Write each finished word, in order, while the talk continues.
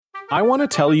I want to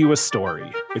tell you a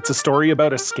story. It's a story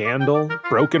about a scandal,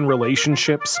 broken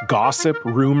relationships, gossip,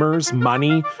 rumors,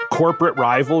 money, corporate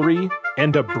rivalry,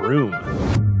 and a broom.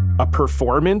 A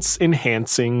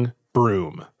performance-enhancing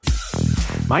broom.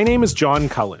 My name is John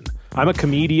Cullen. I'm a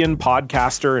comedian,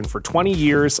 podcaster, and for 20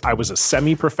 years, I was a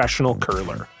semi-professional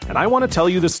curler. And I want to tell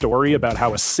you the story about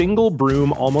how a single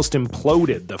broom almost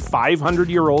imploded the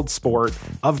 500-year-old sport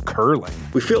of curling.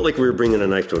 We felt like we were bringing a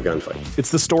knife to a gunfight.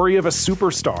 It's the story of a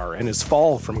superstar and his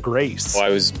fall from grace. Well, I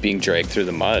was being dragged through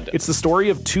the mud. It's the story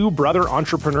of two brother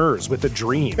entrepreneurs with a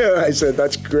dream. I said,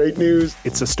 that's great news.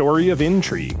 It's a story of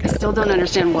intrigue. I still don't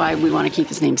understand why we want to keep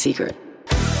his name secret.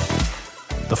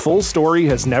 The full story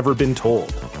has never been told,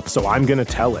 so I'm going to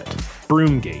tell it.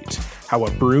 Broomgate, how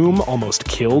a broom almost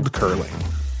killed curling.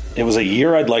 It was a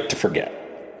year I'd like to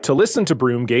forget. To listen to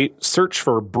Broomgate, search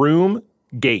for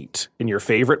Broomgate in your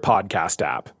favorite podcast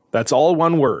app. That's all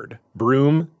one word,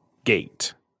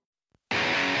 Broomgate.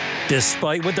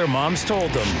 Despite what their moms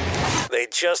told them, they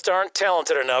just aren't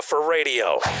talented enough for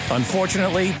radio.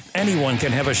 Unfortunately, anyone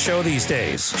can have a show these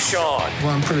days. Sean. Well,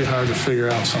 I'm pretty hard to figure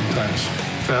out sometimes.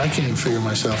 In fact, I can't even figure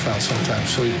myself out sometimes,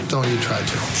 so don't you try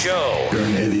to. Joe. You're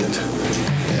an idiot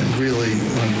and really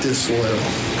a disloyal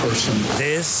person.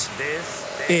 This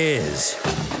is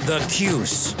the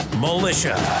Cuse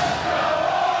Militia.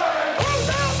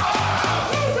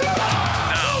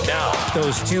 Now,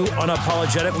 those two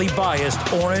unapologetically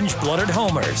biased, orange-blooded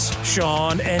homers,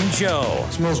 Sean and Joe.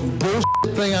 It's the most bullshit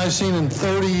thing I've seen in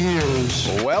 30 years.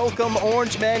 Welcome,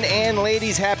 orange men and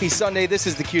ladies. Happy Sunday. This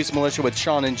is the Cuse Militia with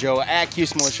Sean and Joe at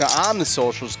Cuse Militia on the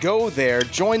socials. Go there,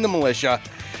 join the militia.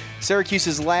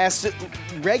 Syracuse's last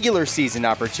regular season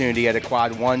opportunity at a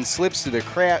Quad 1 slips through the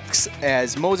cracks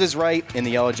as Moses Wright and the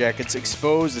Yellow Jackets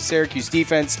expose the Syracuse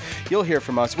defense. You'll hear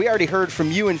from us. We already heard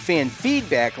from you in fan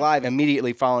feedback live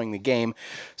immediately following the game,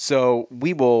 so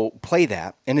we will play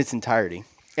that in its entirety.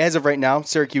 As of right now,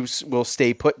 Syracuse will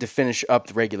stay put to finish up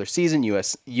the regular season.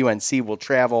 UNC will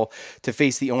travel to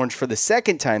face the Orange for the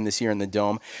second time this year in the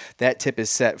Dome. That tip is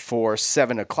set for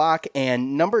 7 o'clock.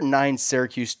 And number 9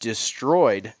 Syracuse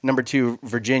destroyed number 2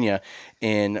 Virginia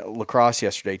in lacrosse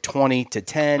yesterday,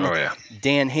 20-10. Oh, yeah.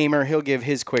 Dan Hamer, he'll give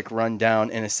his quick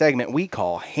rundown in a segment we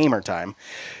call Hamer Time.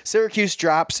 Syracuse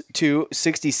drops to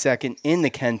 62nd in the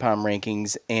KenPom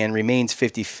rankings and remains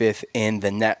 55th in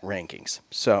the net rankings.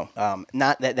 So,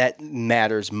 not that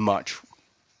matters much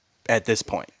at this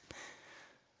point.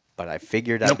 But I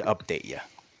figured I'd update you.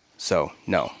 So,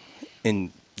 no.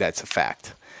 And that's a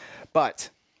fact.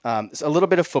 But a little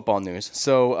bit of football news.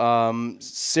 So,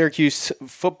 Syracuse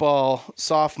football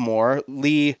sophomore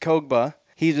Lee Kogba,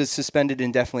 he was suspended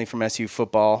indefinitely from SU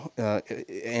football,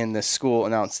 and the school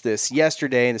announced this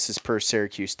yesterday. This is per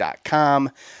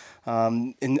Syracuse.com.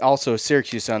 And also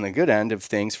Syracuse on the good end of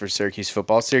things for Syracuse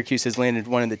football. Syracuse has landed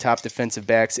one of the top defensive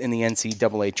backs in the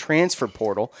NCAA transfer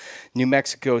portal. New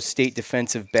Mexico State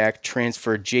defensive back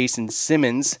transfer Jason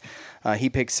Simmons. He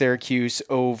picked Syracuse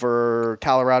over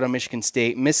Colorado, Michigan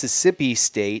State, Mississippi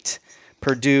State,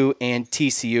 Purdue, and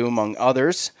TCU, among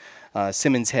others.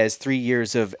 Simmons has 3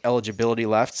 years of eligibility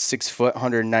left, 6 foot,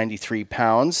 193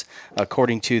 pounds,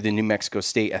 according to the New Mexico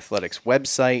State Athletics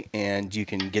website, and you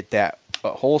can get that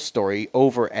whole story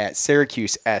over at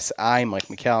Syracuse SI. Mike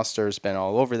McAllister has been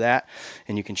all over that,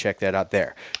 and you can check that out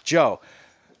there. Joe,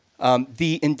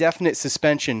 the indefinite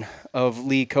suspension of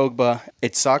Lee Kogba,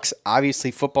 it sucks. Obviously,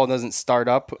 football doesn't start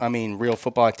up. I mean, real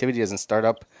football activity doesn't start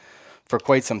up for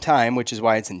quite some time, which is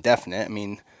why it's indefinite. I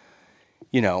mean,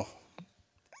 you know,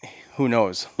 who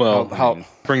knows? Well, how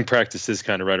spring practice is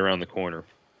kind of right around the corner.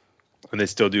 And they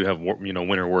still do have,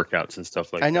 winter workouts and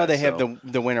stuff like that. I know they have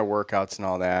the winter workouts and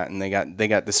all that, and they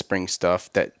got the spring stuff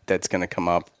that's going to come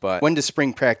up. But when does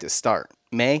spring practice start?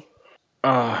 May?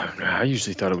 I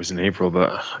usually thought it was in April,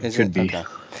 but it could be. Okay.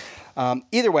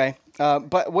 Either way,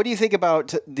 but what do you think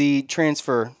about the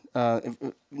transfer,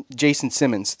 Jason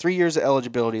Simmons? 3 years of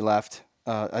eligibility left,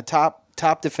 a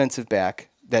top defensive back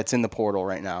that's in the portal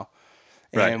right now.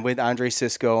 And with Andre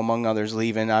Cisco, among others,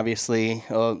 leaving, obviously,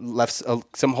 left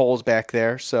some holes back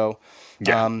there. So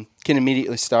can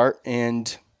immediately start,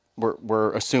 and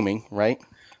we're assuming, right?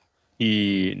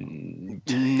 He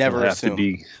never assume. To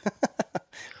be,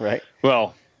 right?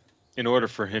 Well, in order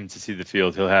for him to see the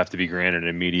field, he'll have to be granted an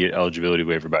immediate eligibility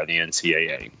waiver by the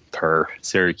NCAA per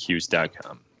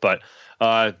Syracuse.com. But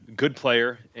good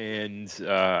player, and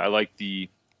I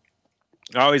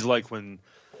always like when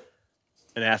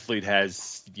an athlete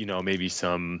has, maybe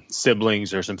some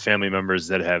siblings or some family members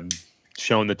that have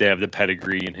shown that they have the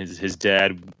pedigree, and his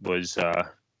dad was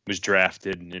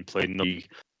drafted and played in the league.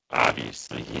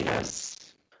 Obviously, he has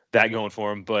that going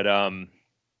for him. But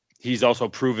he's also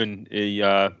proven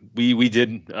we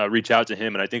did reach out to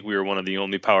him, and I think we were one of the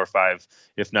only Power 5,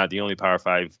 if not the only Power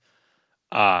 5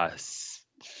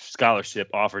 scholarship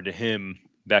offered to him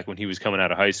back when he was coming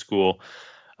out of high school.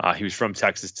 He was from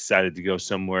Texas, decided to go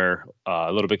somewhere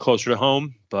a little bit closer to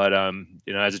home. But,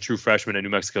 as a true freshman at New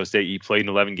Mexico State, he played in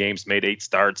 11 games, made 8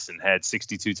 starts, and had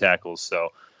 62 tackles. So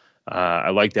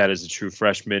I like that as a true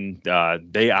freshman.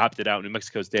 They opted out. New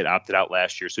Mexico State opted out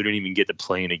last year, so he didn't even get to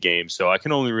play in a game. So I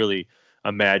can only really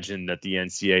imagine that the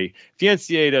NCAA, if the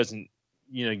NCAA doesn't,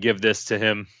 give this to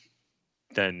him,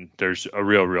 then there's a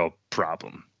real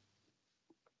problem.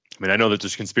 I mean, I know that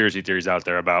there's conspiracy theories out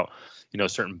there about,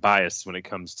 certain bias when it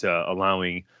comes to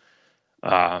allowing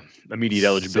immediate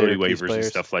eligibility waivers and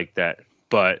stuff like that.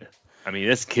 But I mean,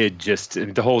 this kid he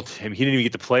didn't even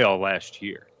get to play all last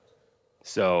year.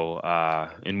 So,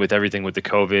 and with everything with the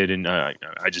COVID, and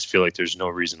I just feel like there's no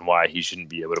reason why he shouldn't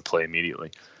be able to play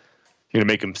immediately. You're going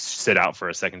to make him sit out for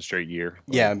a second straight year.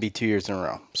 Yeah, it'd be 2 years in a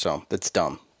row. So that's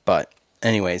dumb. But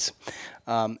anyways,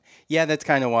 that's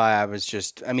kind of why I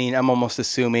was I'm almost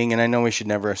assuming, and I know we should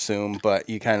never assume, but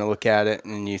you kind of look at it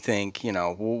and you think,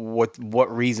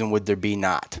 what reason would there be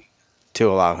not to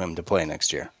allow him to play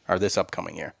next year or this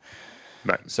upcoming year?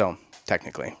 Right. So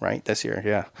technically, right? This year,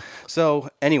 yeah. So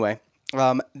anyway,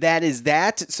 that is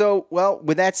that. So,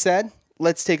 with that said,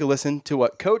 let's take a listen to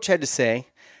what Coach had to say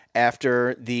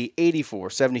after the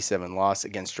 84-77 loss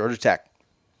against Georgia Tech.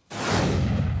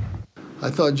 I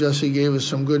thought Jesse gave us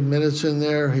some good minutes in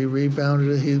there. He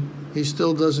rebounded it. He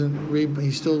still doesn't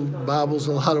he still bobbles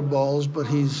a lot of balls, but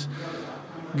he's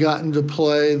gotten to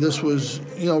play. This was,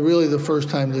 really the first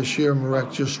time this year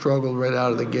Marek just struggled right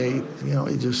out of the gate. He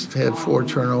just had 4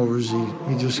 turnovers.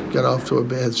 He just got off to a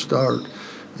bad start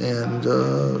and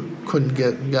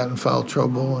got in foul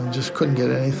trouble and just couldn't get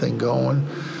anything going.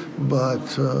 But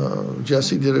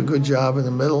Jesse did a good job in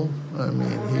the middle. I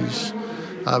mean, he's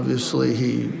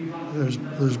obviously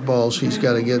there's balls he's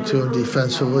got to get to, and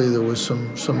defensively there was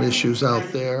some issues out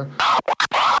there.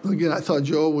 Again, I thought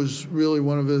Joe was really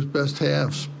one of his best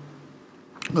halves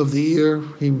of the year.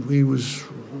 He was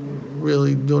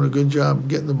really doing a good job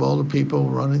getting the ball to people,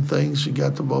 running things. He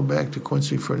got the ball back to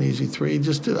Quincy for an easy 3.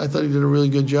 I thought he did a really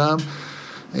good job.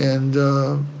 And,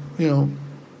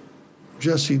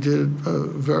 Jesse did a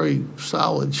very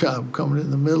solid job coming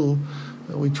in the middle.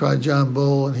 We tried John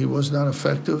Bull, and he was not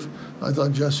effective. I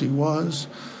thought Jesse was.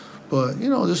 But,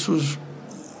 this was,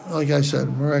 like I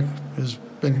said, Marek has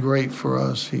been great for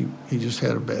us. He just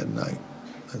had a bad night.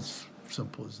 That's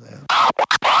simple as that.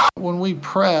 When we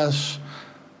press,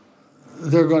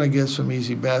 they're going to get some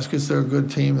easy baskets. They're a good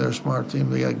team. They're a smart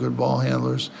team. They got good ball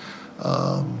handlers.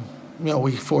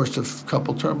 We forced a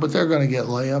couple turns, but they're going to get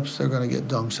layups. They're going to get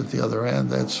dunks at the other end.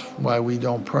 That's why we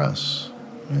don't press.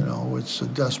 It's a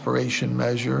desperation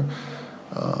measure.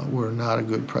 We're not a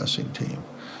good pressing team.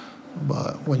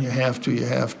 But when you have to, you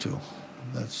have to.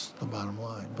 That's the bottom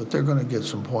line. But they're going to get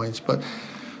some points. But,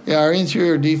 yeah, our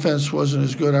interior defense wasn't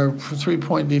as good. Our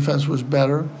three-point defense was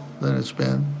better than it's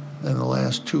been in the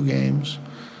last 2 games.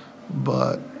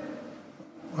 But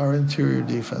our interior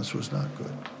defense was not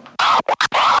good.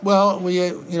 Well,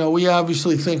 we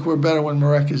obviously think we're better when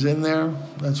Marek is in there.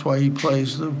 That's why he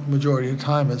plays the majority of the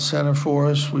time at center for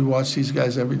us. We watch these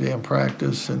guys every day in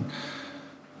practice, and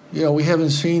we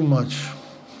haven't seen much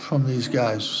from these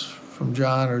guys, from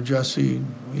John or Jesse.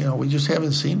 We just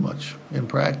haven't seen much in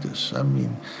practice. I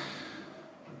mean,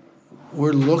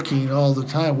 we're looking all the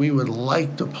time. We would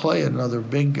like to play another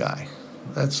big guy.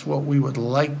 That's what we would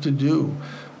like to do.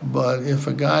 But if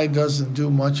a guy doesn't do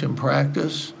much in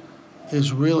practice,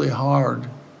 it's really hard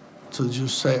to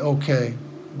just say, okay,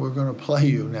 we're going to play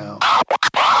you now.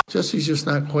 Jesse's just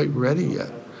not quite ready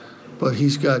yet, but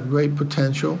he's got great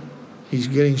potential. He's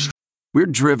getting. We're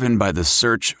driven by the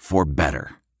search for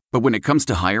better. But when it comes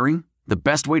to hiring, the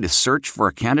best way to search for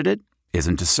a candidate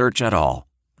isn't to search at all.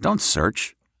 Don't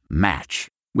search, match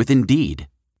with Indeed.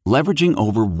 Leveraging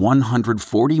over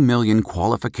 140 million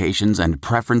qualifications and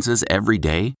preferences every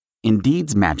day,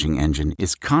 Indeed's matching engine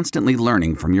is constantly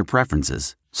learning from your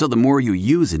preferences. So the more you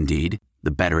use Indeed,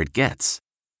 the better it gets.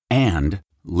 And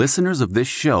listeners of this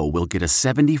show will get a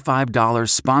 $75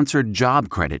 sponsored job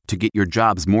credit to get your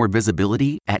jobs more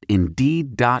visibility at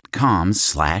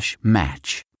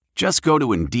Indeed.com/match. Just go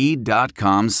to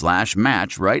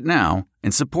Indeed.com/match right now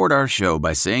and support our show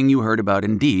by saying you heard about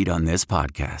Indeed on this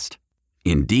podcast.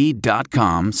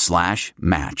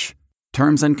 Indeed.com/match.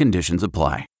 Terms and conditions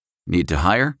apply. Need to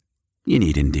hire? You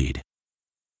need Indeed.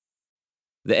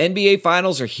 The NBA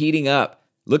Finals are heating up.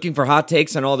 Looking for hot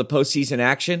takes on all the postseason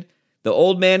action? The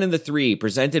Old Man and the Three,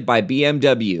 presented by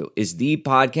BMW, is the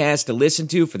podcast to listen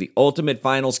to for the ultimate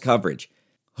finals coverage.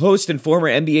 Host and former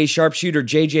NBA sharpshooter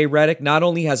JJ Redick not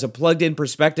only has a plugged-in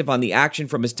perspective on the action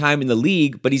from his time in the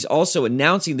league, but he's also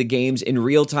announcing the games in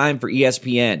real time for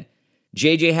ESPN.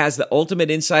 JJ has the ultimate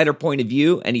insider point of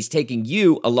view, and he's taking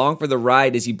you along for the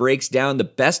ride as he breaks down the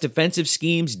best defensive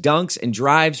schemes, dunks, and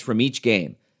drives from each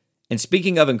game. And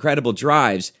speaking of incredible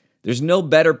drives, there's no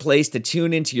better place to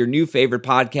tune into your new favorite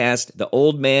podcast, The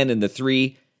Old Man and the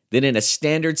Three, than in a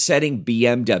standard-setting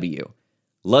BMW.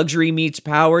 Luxury meets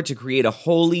power to create a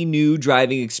wholly new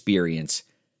driving experience.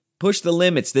 Push the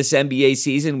limits this NBA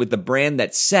season with the brand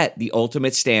that set the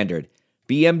ultimate standard.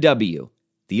 BMW,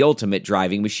 the ultimate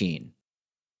driving machine.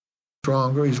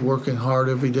 Stronger, he's working hard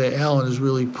every day. Alan has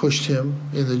really pushed him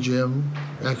in the gym,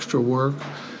 extra work.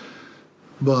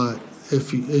 But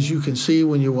as you can see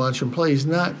when you watch him play, he's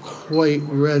not quite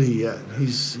ready yet.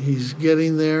 He's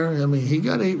getting there. I mean, he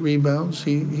got 8 rebounds.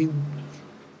 He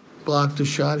blocked a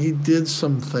shot. He did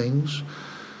some things.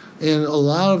 And a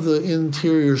lot of the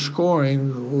interior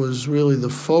scoring was really the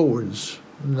forwards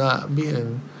not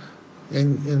being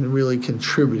and really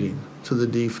contributing to the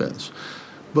defense.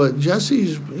 But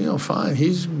Jesse's, fine.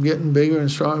 He's getting bigger and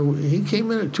stronger. He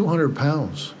came in at 200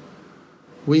 pounds.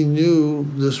 We knew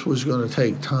this was going to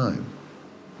take time.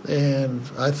 And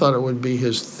I thought it would be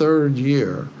his 3rd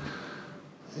year.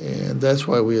 And that's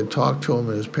why we had talked to him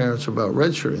and his parents about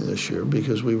redshirting this year,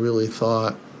 because we really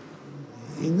thought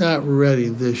he's not ready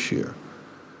this year.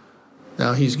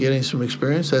 Now he's getting some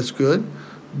experience, that's good,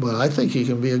 but I think he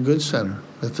can be a good center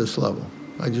at this level.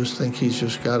 I just think he's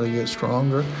just got to get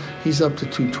stronger. He's up to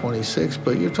 226,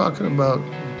 but you're talking about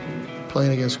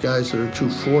playing against guys that are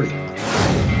 240.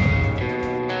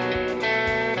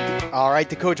 All right,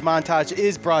 the Coach Montage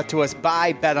is brought to us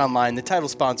by BetOnline, the title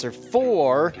sponsor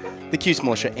for the Cuse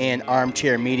Militia and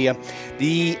Armchair Media.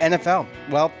 The NFL,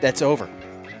 well, that's over.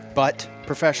 But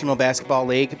Professional Basketball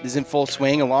League is in full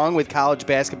swing, along with college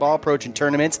basketball approaching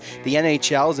tournaments. The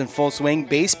NHL is in full swing.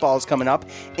 Baseball is coming up.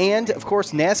 And, of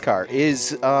course, NASCAR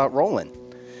is rolling,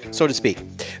 so to speak.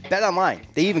 BetOnline,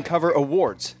 they even cover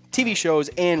awards, TV shows,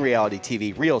 and reality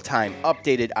TV. Real-time,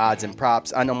 updated odds and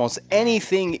props on almost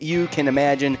anything you can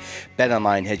imagine.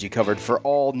 BetOnline has you covered for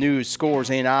all news, scores,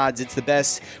 and odds. It's the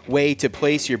best way to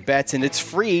place your bets, and it's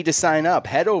free to sign up.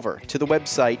 Head over to the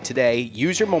website today,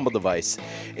 use your mobile device,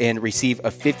 and receive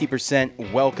a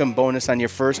 50% welcome bonus on your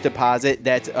first deposit.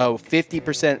 That's a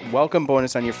 50% welcome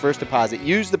bonus on your first deposit.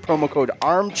 Use the promo code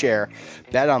ARMCHAIR.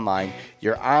 BetOnline,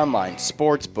 your online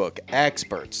sportsbook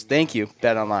experts. Thank you,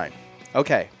 BetOnline.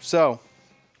 Okay, so,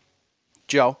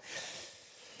 Joe.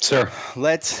 Sir.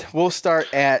 We'll start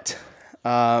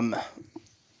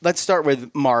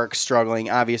with Mark struggling.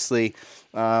 Obviously,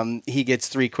 he gets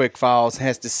 3 quick fouls,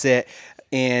 has to sit,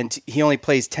 and he only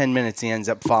plays 10 minutes. He ends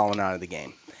up fouling out of the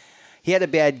game. He had a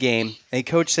bad game. A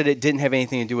coach said it didn't have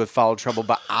anything to do with foul trouble,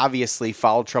 but obviously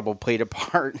foul trouble played a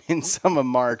part in some of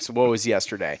Mark's woes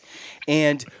yesterday.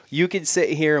 And you could sit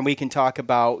here and we can talk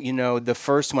about, the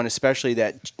first one, especially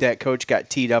that coach got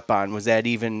teed up on. Was that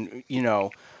even,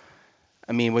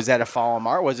 was that a foul on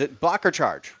Mark? Was it block or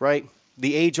charge, right?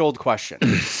 The age-old question.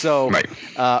 So, right.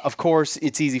 Of course,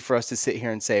 it's easy for us to sit here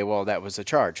and say, well, that was a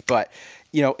charge. But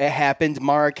it happened.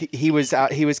 Mark, he was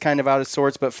kind of out of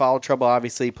sorts, but foul trouble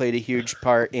obviously played a huge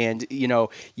part. And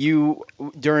you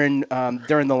during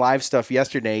the live stuff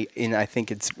yesterday, and I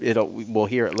think we'll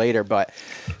hear it later. But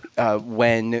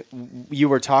when you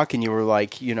were talking, you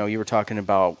were talking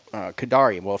about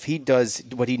Kadary. Well, if he does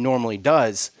what he normally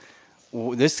does,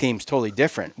 this game's totally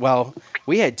different. Well,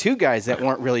 we had 2 guys that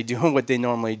weren't really doing what they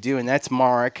normally do, and that's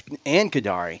Mark and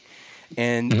Kadary.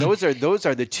 And those are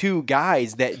the 2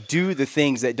 guys that do the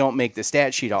things that don't make the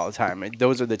stat sheet all the time.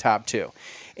 Those are the top 2.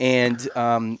 And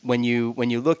when you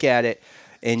look at it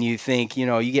and you think,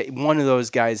 you get one of those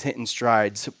guys hitting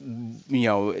strides,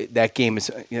 that game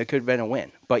it could have been a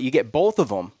win. But you get both of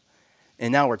them,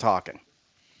 and now we're talking.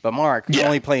 But Mark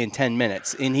only playing 10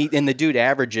 minutes, and the dude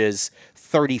averages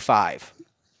 35.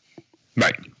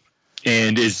 Right.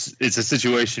 And it's a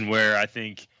situation where I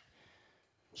think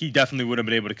he definitely would have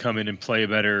been able to come in and play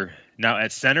better now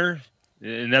at center.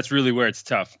 And that's really where it's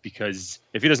tough, because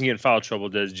if he doesn't get in foul trouble,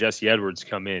 does Jesse Edwards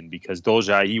come in? Because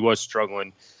Dolezaj, he was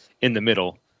struggling in the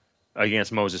middle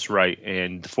against Moses Wright,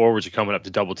 and the forwards are coming up to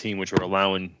double team, which were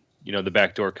allowing, the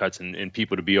backdoor cuts and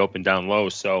people to be open down low.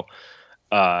 So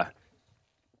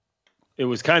it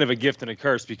was kind of a gift and a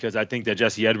curse, because I think that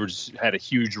Jesse Edwards had a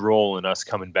huge role in us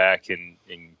coming back and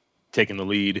taking the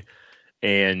lead.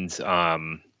 And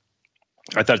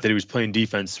I thought that he was playing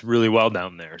defense really well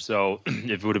down there. So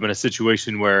if it would have been a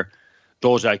situation where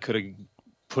Dolezaj could have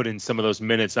put in some of those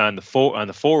minutes on the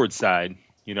forward side,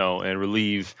 and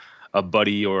relieve a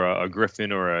Buddy or a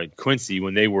Griffin or a Quincy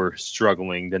when they were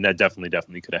struggling, then that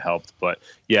definitely could have helped. But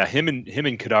yeah, him and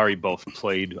Kadari both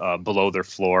played below their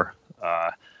floor.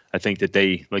 I think that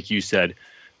they, like you said,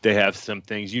 they have some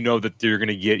things that they're going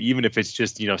to get, even if it's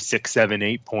just 6, 7,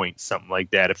 8 points, something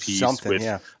like that a piece, with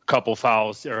a couple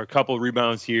fouls or a couple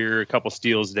rebounds here, a couple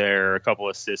steals there, a couple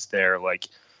assists there. Like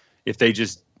if they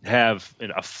just have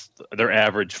their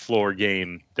average floor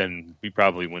game, then we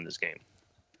probably win this game.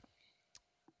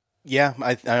 Yeah,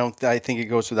 I think it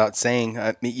goes without saying.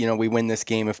 We win this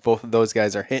game if both of those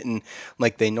guys are hitting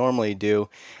like they normally do.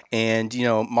 And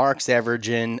Mark's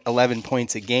averaging 11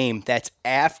 points a game. That's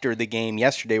after the game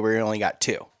yesterday where he only got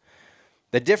 2.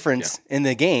 The difference in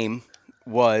the game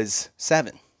was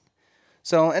 7.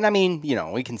 So, and I mean,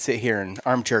 we can sit here and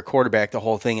armchair quarterback the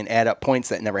whole thing and add up points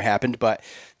that never happened. But,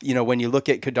 when you look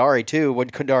at Kadari too,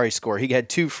 what did Kadari score? He had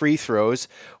 2 free throws.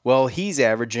 Well, he's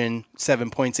averaging 7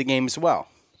 points a game as well.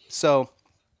 So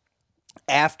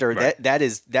after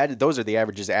those are the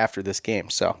averages after this game.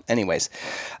 So anyways,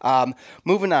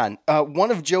 moving on.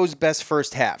 One of Joe's best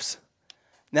first halves.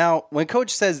 Now, when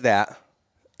coach says that,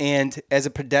 and as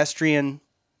a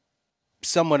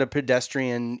somewhat a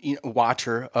pedestrian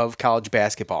watcher of college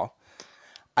basketball,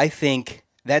 I think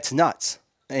that's nuts.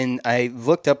 And I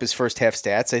looked up his first half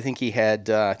stats. I think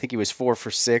he was 4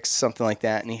 for 6, something like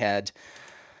that. And he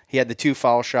had the 2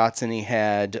 foul shots, and he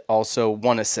had also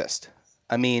 1 assist.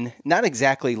 I mean, not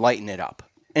exactly lighting it up.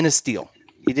 And a steal.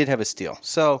 He did have a steal.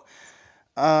 So,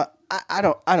 I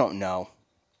don't know.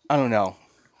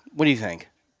 What do you think?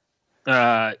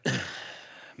 I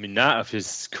mean, not of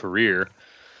his career.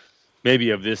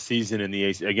 Maybe of this season in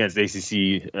against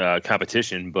ACC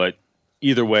competition. But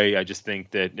either way, I just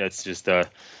think that's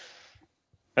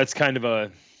kind of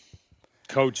a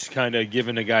coach kind of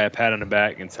giving a guy a pat on the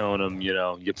back and telling him,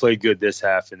 you played good this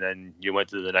half, and then you went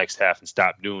to the next half and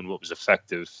stopped doing what was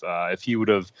effective. If he would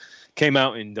have came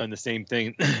out and done the same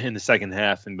thing in the second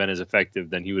half and been as effective,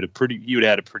 then he would have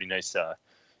had a pretty nice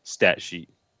stat sheet,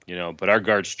 But our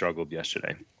guards struggled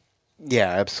yesterday. Yeah,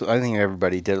 absolutely. I think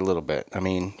everybody did a little bit. I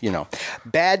mean,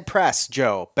 bad press,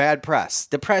 Joe. Bad press.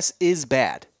 The press is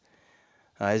bad.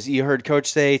 As you heard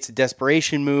Coach say, it's a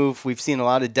desperation move. We've seen a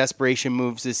lot of desperation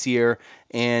moves this year,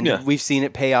 and we've seen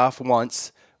it pay off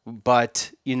once.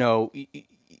 But, the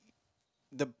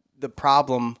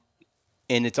problem,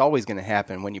 and it's always going to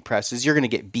happen when you press, is you're going to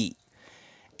get beat.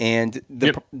 And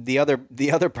the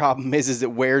other problem is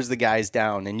it wears the guys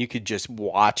down, and you could just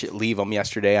watch it leave them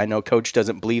yesterday. I know Coach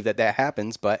doesn't believe that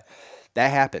happens, but that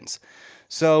happens.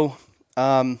 So,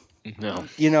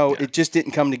 it just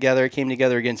didn't come together. It came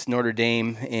together against Notre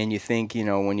Dame, and you think,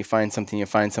 when you find something, you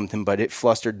find something, but it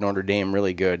flustered Notre Dame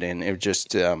really good, and it just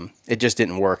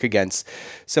didn't work against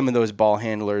some of those ball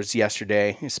handlers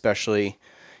yesterday, especially,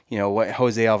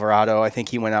 Jose Alvarado. I think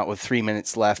he went out with 3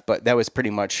 minutes left, but that was pretty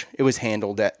much, it was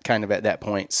handled at that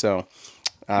point. So,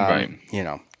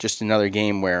 just another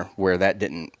game where that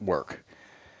didn't work.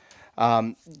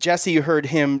 Jesse, you heard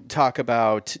him talk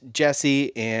about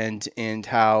Jesse and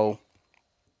how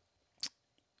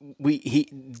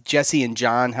Jesse and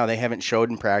John, how they haven't showed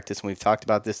in practice, and we've talked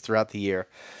about this throughout the year,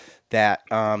 that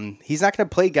he's not going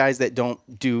to play guys that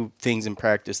don't do things in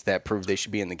practice that prove they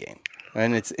should be in the game.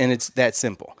 And it's that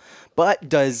simple. But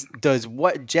does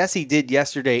what Jesse did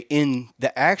yesterday in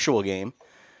the actual game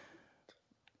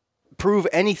prove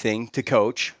anything to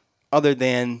Coach other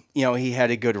than, he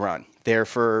had a good run there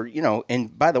for,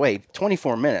 and by the way,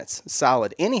 24 minutes,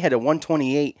 solid. And he had a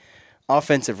 128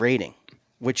 offensive rating,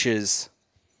 which is,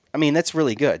 that's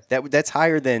really good. That's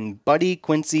higher than Buddy,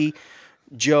 Quincy,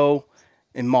 Joe,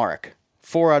 and Mark.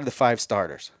 4 out of the 5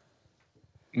 starters.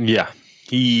 Yeah.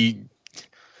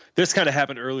 This kind of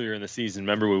happened earlier in the season.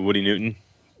 Remember with Woody Newton?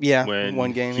 Yeah, when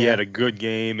one game. He had a good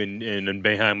game, and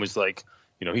Boeheim was like,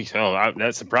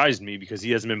 that surprised me because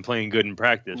he hasn't been playing good in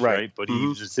practice, right? But he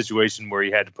was in a situation where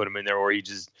he had to put him in there, or he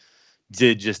just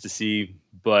did just to see.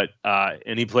 But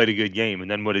and he played a good game, and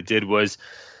then what it did was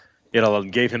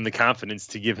it gave him the confidence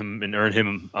to give him and earn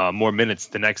him more minutes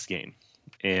the next game,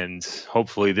 and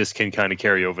hopefully this can kind of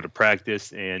carry over to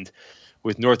practice. And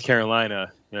with North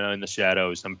Carolina in the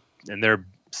shadows and their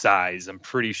size, I'm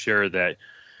pretty sure that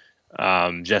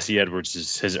Jesse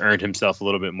Edwards has earned himself a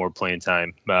little bit more playing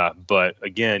time. But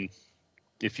again,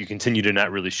 if you continue to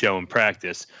not really show in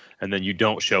practice and then you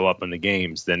don't show up in the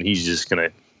games, then he's just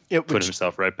going to put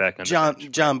himself right back on the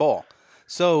bench. John Ball.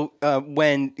 So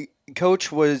when Coach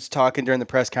was talking during the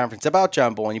press conference about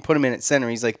John Ball and you put him in at center,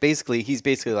 he's basically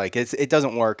like, it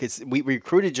doesn't work. We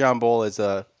recruited John Ball as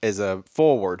a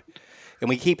forward, And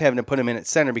we keep having to put him in at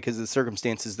center because of the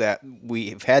circumstances that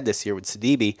we've had this year with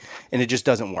Sidibe, and it just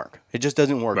doesn't work. It just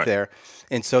doesn't work there.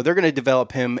 And so they're going to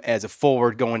develop him as a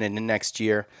forward going into next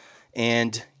year.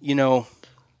 And,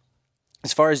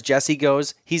 as far as Jesse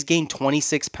goes, he's gained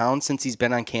 26 pounds since he's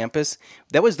been on campus.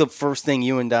 That was the first thing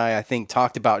you and I think,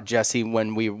 talked about Jesse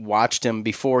when we watched him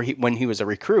when he was a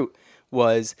recruit,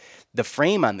 was the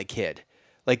frame on the kid.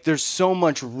 Like, there's so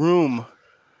much room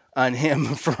on him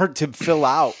to fill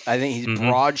out. I think he's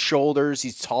broad shoulders,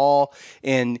 he's tall,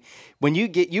 and when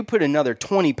you put another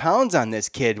 20 pounds on this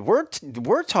kid, we're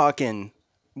talking,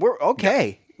 we're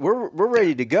okay. We're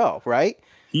ready to go, right?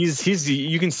 He's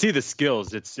you can see the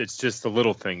skills. It's just the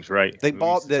little things, right? We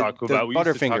used to talk about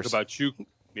Chuk.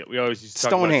 Yeah, we always used to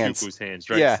talk about Chukwu's hands,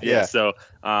 right? Yeah. So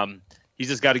he's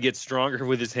just got to get stronger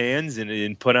with his hands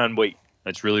and put on weight.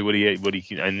 That's really what he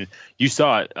can. And you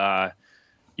saw it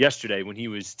yesterday when he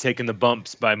was taking the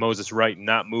bumps by Moses Wright and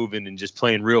not moving and just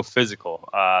playing real physical.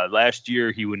 Last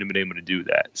year he wouldn't have been able to do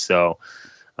that. So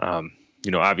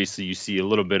obviously you see a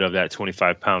little bit of that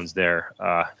 25 pounds there,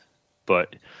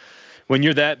 but when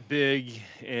you're that big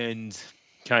and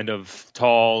kind of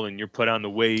tall and you're put on the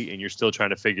weight and you're still trying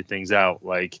to figure things out,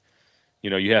 like,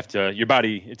 you have to, your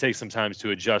body, it takes some time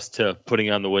to adjust to putting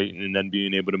on the weight and then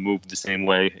being able to move the same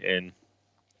way.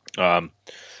 And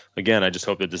again, I just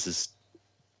hope that this is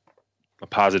a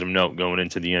positive note going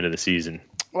into the end of the season.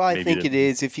 Well, I think it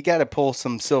is. If you got to pull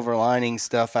some silver lining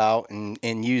stuff out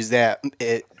and use that,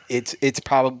 it's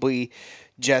probably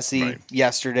Jesse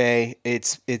yesterday.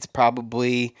 It's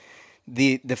probably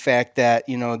the fact that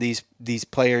these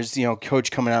players,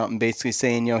 coach coming out and basically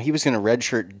saying he was going to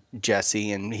redshirt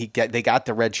Jesse, and they got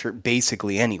the redshirt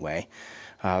basically anyway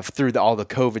through all the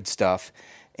COVID stuff,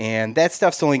 and that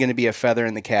stuff's only going to be a feather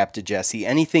in the cap to Jesse.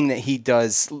 Anything that he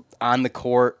does on the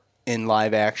court in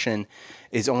live action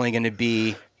is only going to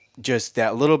be just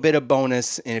that little bit of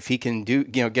bonus, and if he can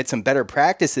get some better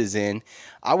practices in,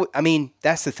 I mean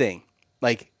that's the thing,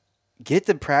 like get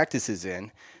the practices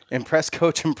in. Impress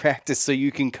coach in practice so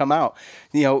you can come out.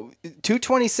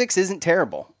 226 isn't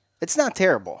terrible. It's not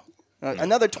terrible.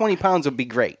 Another 20 pounds would be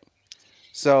great.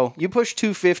 So you push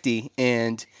 250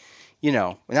 and,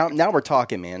 now we're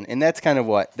talking, man. And that's kind of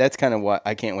what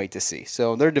I can't wait to see.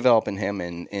 So they're developing him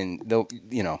and they'll,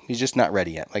 he's just not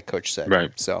ready yet, like coach said.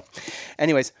 Right. So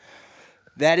anyways,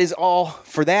 that is all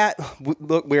for that.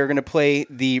 Look, we're going to play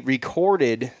the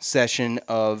recorded session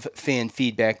of fan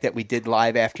feedback that we did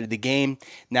live after the game.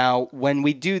 Now, when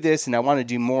we do this, and I want to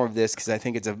do more of this because I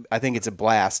think it's a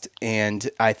blast, and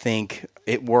I think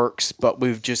it works. But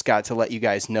we've just got to let you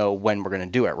guys know when we're going to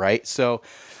do it, right? So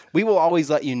we will always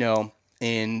let you know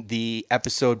in the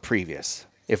episode previous,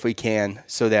 if we can,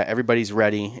 so that everybody's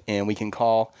ready and we can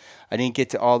call. I didn't get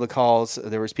to all the calls.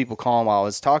 There was people calling while I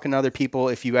was talking to other people.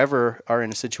 If you ever are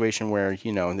in a situation where,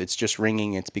 it's just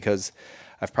ringing, it's because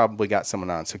I've probably got someone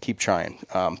on. So keep trying.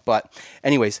 But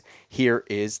anyways, here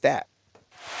is that.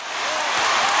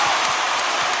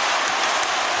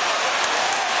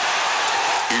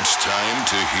 It's time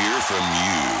to hear from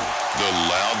you, the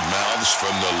loudmouths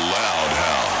from the Loud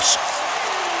House.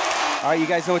 All right, you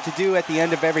guys know what to do at the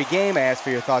end of every game. I ask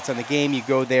for your thoughts on the game. You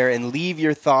go there and leave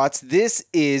your thoughts. This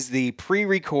is the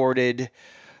pre-recorded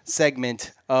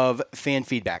segment of fan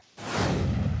feedback.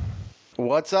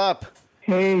 What's up?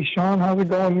 Hey, Sean, how's it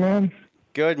going, man?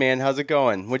 Good, man. How'd you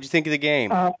think of the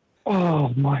game?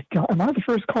 Oh, my God. Am I the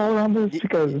first caller on this?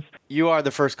 Because you are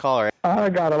the first caller. I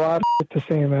got a lot of to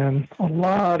say, man. A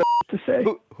lot of to say.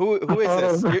 Who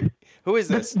is this? Who is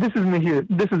this? This is Mahir.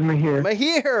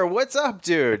 Mahir, what's up,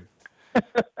 dude?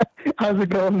 How's it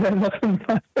going, man? Nothing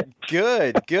much.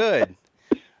 Good. Good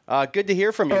to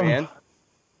hear from you, man.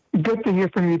 Good to hear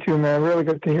from you, too, man. Really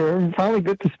good to hear. Finally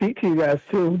good to speak to you guys,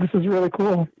 too. This is really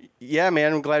cool. Yeah,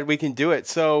 man, I'm glad we can do it.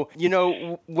 So,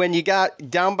 when you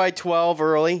got down by 12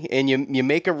 early and you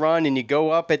make a run and you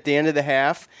go up at the end of the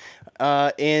half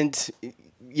and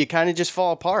you kind of just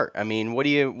fall apart. I mean, what do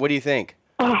you think?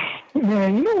 Oh,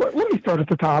 man, you know what? Let me start at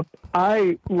the top.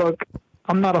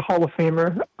 I'm not a Hall of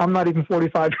Famer. I'm not even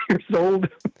 45 years old.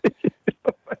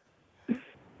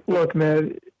 Look,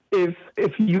 man, if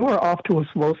you are off to a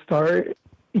slow start,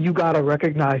 you got to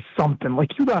recognize something.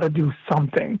 Like, you got to do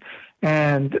something.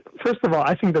 And first of all,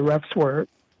 I think the refs were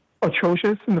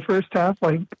atrocious in the first half.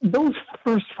 Like, those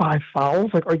first 5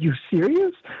 fouls, like, are you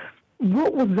serious?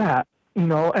 What was that?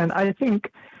 And I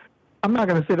think, I'm not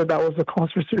going to say that was the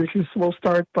cause for Syracuse slow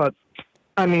start, but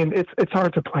I mean, it's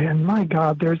hard to play. And my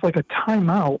God, there's like a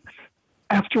timeout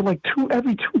after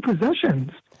every 2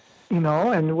 possessions,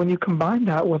 and when you combine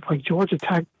that with like Georgia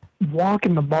Tech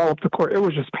walking the ball up the court. It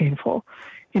was just painful.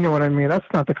 You know what I mean? That's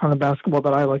not the kind of basketball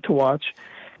that I like to watch.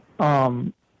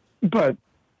 But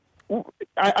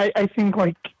I think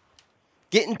like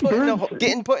getting put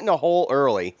in a hole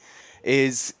early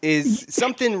is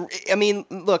something. I mean,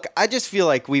 look, I just feel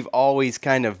like we've always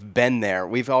kind of been there.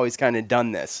 We've always kind of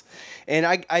done this, and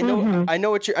I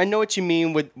know what you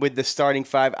mean with the starting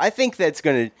five. I think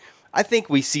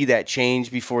we see that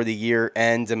change before the year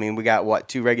ends. I mean, we got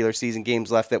 2 regular season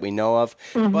games left that we know of,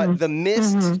 but the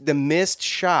missed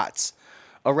shots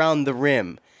around the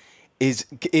rim is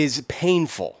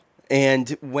painful.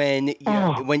 And when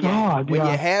you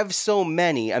have so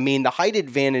many, I mean, the height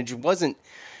advantage wasn't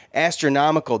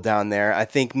astronomical down there. I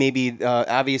think maybe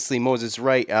obviously Moses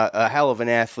Wright, a hell of an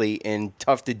athlete and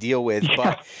tough to deal with,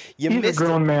 but he's a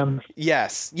grown man.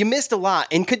 Yes, you missed a lot,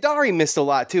 and Kadary missed a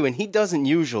lot too, and he doesn't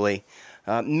usually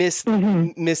miss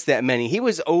that many. He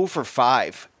was 0 for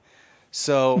 5,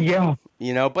 so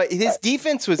but his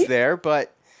defense was there,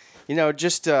 but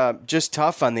just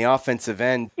tough on the offensive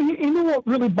end. You know what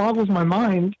really boggles my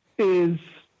mind is,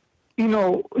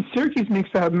 Syracuse makes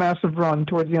that massive run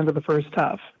towards the end of the first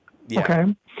half. Yeah.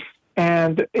 Okay.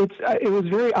 And it was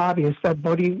very obvious that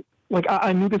Buddy, like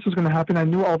I knew this was going to happen. I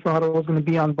knew Alvarado was going to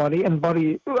be on Buddy, and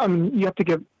Buddy, I mean, you have to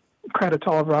give credit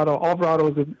to Alvarado.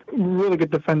 Alvarado is a really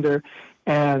good defender,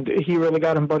 and he really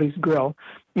got in Buddy's grill.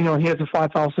 He has the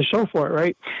 5 fouls to show for it,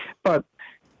 right? But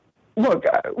look,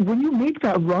 when you make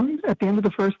that run at the end of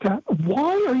the first half,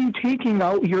 why are you taking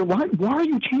out your line? Why are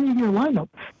you changing your lineup?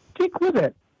 Stick with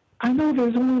it. I know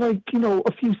there's only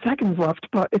a few seconds left,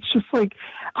 but it's just like,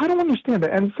 I don't understand it.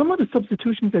 And some of the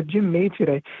substitutions that Jim made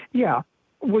today,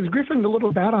 was Griffin a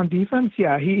little bad on defense?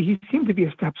 Yeah, he seemed to be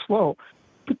a step slow.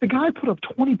 But the guy put up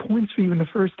 20 points for you in the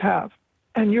first half,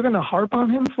 and you're going to harp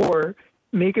on him for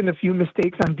making a few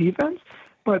mistakes on defense?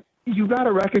 But you got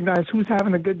to recognize who's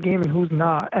having a good game and who's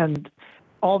not. And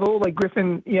although,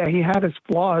 Griffin, he had his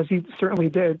flaws, he certainly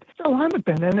did. Start lineup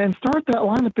in and start that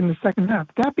lineup in the second half.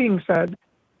 That being said,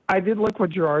 I did like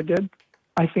what Girard did.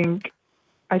 I think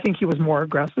he was more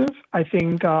aggressive. I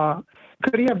think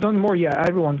could he have done more? Yeah,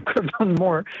 everyone could have done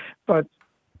more. But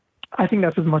I think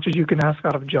that's as much as you can ask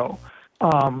out of Joe.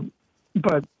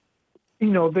 But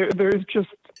there's just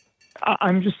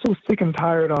I'm just so sick and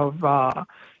tired of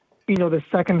the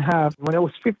second half when it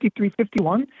was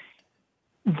 53-51.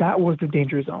 That was the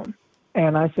danger zone,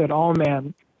 and I said, "Oh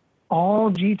man,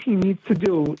 all GT needs to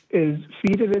do is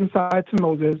feed it inside to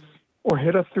Moses." Or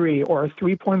hit a 3 or a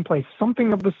 3-point play,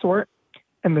 something of the sort,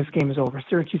 and this game is over.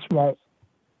 Syracuse won't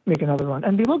make another run,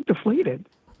 and they look deflated.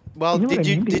 Well, did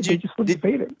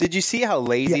you see how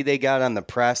lazy they got on the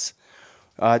press?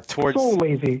 So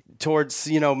lazy. Towards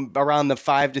around the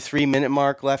 5 to 3 minute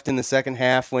mark left in the second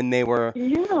half when they were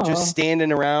just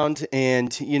standing around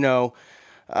and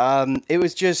it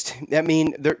was just, I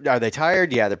mean, are they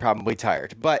tired? Yeah, they're probably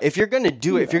tired. But if you're going to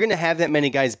do it, if you're going to have that many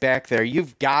guys back there,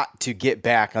 you've got to get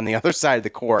back on the other side of the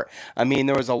court. I mean,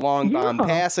 there was a long bomb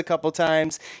pass a couple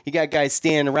times. You got guys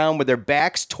standing around with their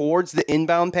backs towards the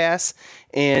inbound pass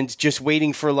and just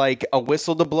waiting for a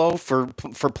whistle to blow for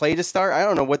play to start. I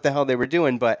don't know what the hell they were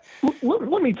doing, but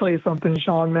let me tell you something,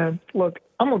 Sean, man. Look,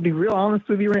 I'm going to be real honest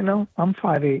with you right now. I'm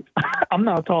 5'8". I'm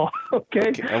not tall,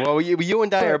 okay? Well, you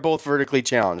and I are both vertically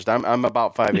challenged. I'm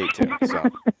about 5'8" too. So.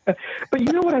 But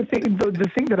you know what I think?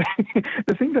 The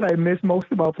thing that I miss most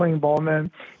about playing ball, man,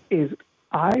 is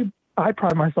I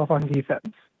pride myself on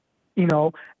defense.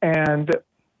 And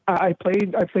I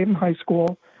played in high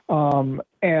school,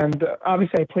 and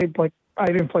obviously I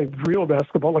didn't play real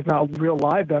basketball, not real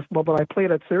live basketball, but I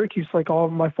played at Syracuse all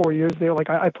of my 4 years there.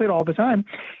 I played all the time,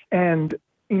 and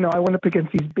I went up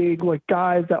against these big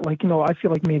guys that I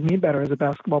feel made me better as a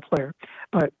basketball player.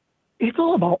 But it's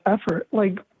all about effort.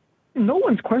 No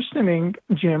one's questioning,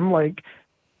 Jim,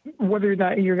 whether or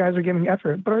not your guys are giving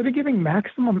effort, but are they giving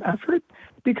maximum effort?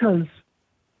 Because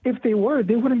if they were,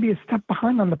 they wouldn't be a step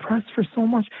behind on the press for so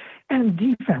much. And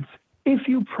defense, if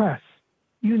you press,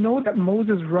 that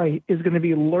Moses Wright is going to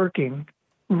be lurking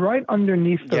right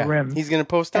underneath the rim. He's going to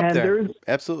post up there.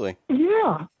 Absolutely.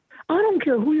 Yeah. I don't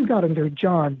care who you got in there,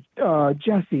 John,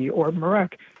 Jesse, or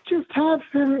Marek. Just have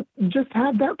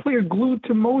that player glued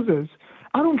to Moses.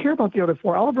 I don't care about the other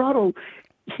 4. Alvarado,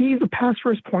 he's a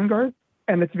pass-first point guard,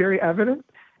 and it's very evident.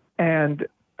 And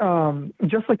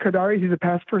just like Kadary, he's a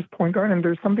pass-first point guard, and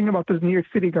there's something about those New York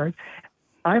City guards.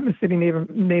 I'm a city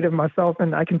native myself,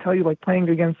 and I can tell you, playing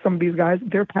against some of these guys,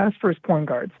 they're pass-first point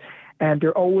guards. And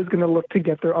they're always going to look to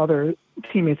get their other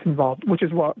teammates involved, which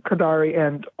is what Kadary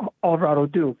and Alvarado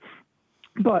do.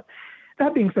 But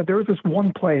that being said, there was this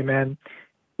one play, man,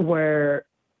 where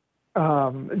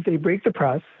they break the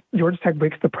press. Georgia Tech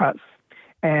breaks the press.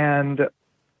 And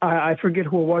I forget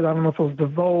who it was. I don't know if it was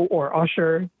DeVoe or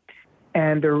Usher.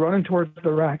 And they're running towards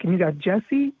the rack. And you got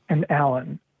Jesse and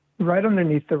Allen right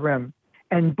underneath the rim.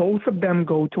 And both of them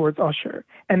go towards Usher.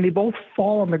 And they both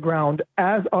fall on the ground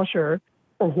as Usher,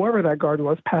 or whoever that guard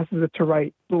was, passes it to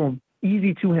Wright. Boom.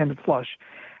 Easy two-handed flush.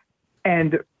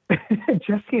 And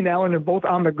Jesse and Allen are both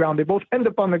on the ground. They both end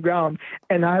up on the ground.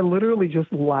 And I literally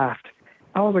just laughed.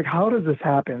 I was like, how does this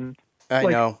happen? I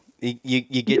know.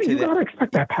 You get to that. Gotta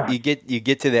expect that pass. You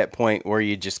get to that point where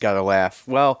you just gotta laugh.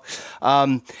 Well,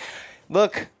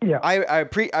 look, yeah.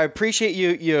 I appreciate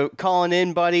you calling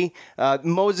in, buddy.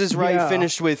 Moses Wright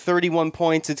finished with 31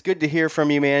 points. It's good to hear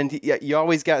from you, man. You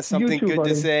always got something too, good buddy.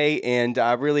 to say, and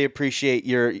I really appreciate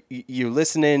you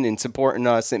listening and supporting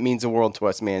us. It means the world to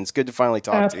us, man. It's good to finally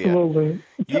talk to you. Absolutely.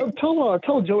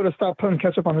 Tell Joe to stop putting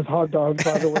ketchup on his hot dog,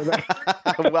 by the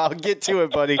way. Well, get to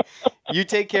it, buddy. You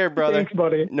take care, brother. Thanks,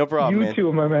 buddy. No problem, man. You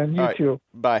too, my man. You too.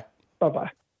 Bye. Bye-bye.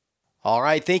 All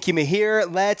right, thank you, Mahir.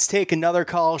 Let's take another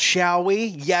call, shall we?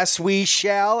 Yes, we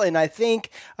shall. And I think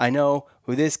I know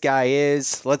who this guy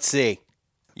is. Let's see.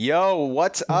 Yo,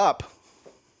 what's up?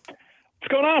 What's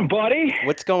going on, buddy?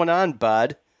 What's going on,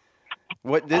 bud?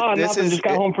 What? Nothing. Just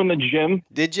got home from the gym.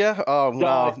 Did you? Oh,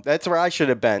 wow. That's where I should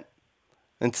have been.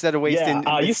 Instead of wasting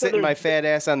sitting my fat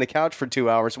ass on the couch for 2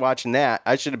 hours watching that,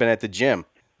 I should have been at the gym.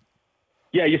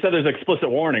 Yeah, you said there's explicit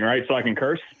warning, right? So I can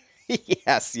curse?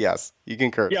 Yes, you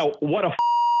can curse. Yeah, what a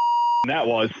that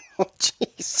was. Oh,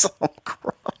 jeez. Oh,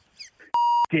 Christ.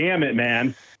 Damn it,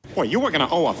 man. Boy, you were going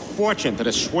to owe a fortune to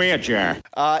the swear jar.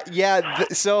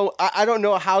 So I don't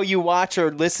know how you watch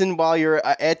or listen while you're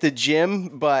at the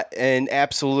gym, but an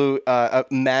absolute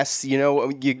mess. You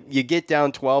know, you get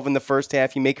down 12 in the first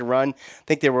half, you make a run. I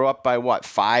think they were up by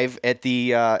 5 at the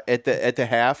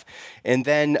half, and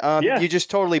then you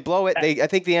just totally blow it. I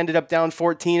think they ended up down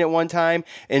 14 at one time,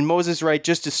 and Moses Wright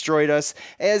just destroyed us,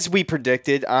 as we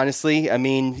predicted. Honestly, I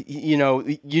mean,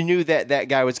 you knew that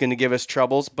guy was going to give us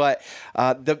troubles, but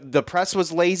the press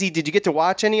was lazy. Did you get to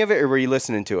watch any of it, or were you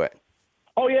listening to it?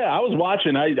 Oh yeah, I was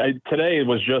watching. Today it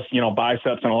was just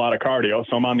biceps and a lot of cardio,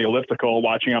 so I'm on the elliptical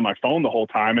watching on my phone the whole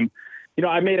time. And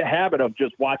I made a habit of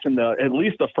just watching at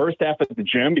least the first half at the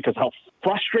gym because how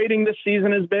frustrating this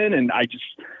season has been, and I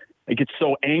get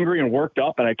so angry and worked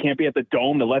up, and I can't be at the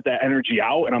Dome to let that energy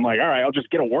out. And I'm like, all right, I'll just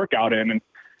get a workout in. And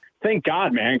thank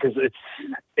God, man, because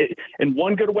it in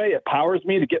one good way it powers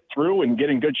me to get through and get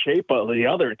in good shape, but the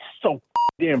other it's so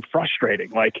damn frustrating.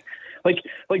 Like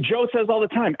Joe says all the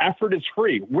time, effort is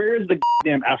free. Where is the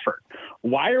damn effort?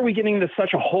 Why are we getting into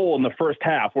such a hole in the first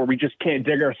half where we just can't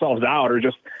dig ourselves out, or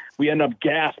just we end up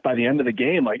gassed by the end of the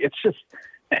game? Like it's just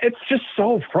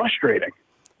so frustrating.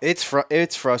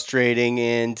 It's frustrating,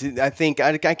 and I think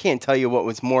I can't tell you what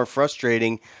was more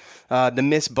frustrating. The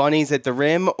missed bunnies at the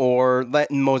rim or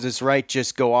letting Moses Wright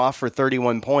just go off for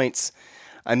 31 points.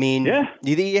 I mean,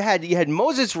 you had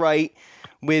Moses Wright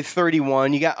with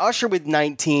 31. You got Usher with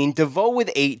 19, DeVoe with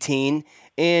 18,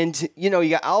 and you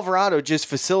got Alvarado just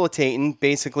facilitating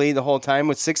basically the whole time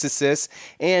with 6 assists.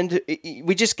 And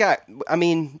we just got,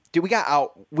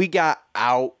 we got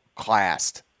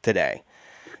outclassed today.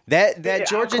 That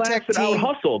Georgia Tech team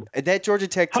hustled. That Georgia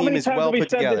Tech team is well put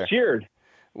together. This year?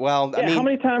 Well, how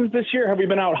many times this year have we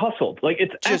been out hustled? Like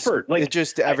it's just, effort. Like it's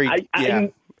just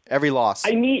every loss.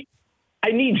 I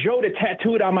need Joe to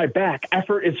tattoo it on my back.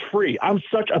 Effort is free. I'm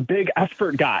such a big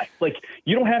effort guy. Like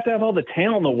you don't have to have all the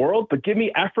talent in the world, but give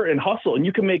me effort and hustle, and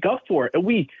you can make up for it. And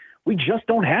we just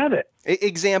don't have it.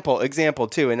 Example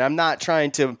too. And I'm not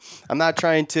trying to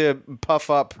puff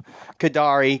up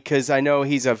Kadari because I know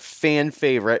he's a fan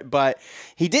favorite, but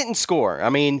he didn't score. I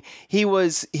mean, he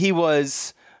was.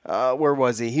 Where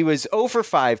was he? He was 0 for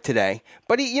 5 today,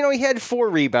 but he had 4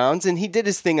 rebounds and he did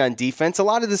his thing on defense. A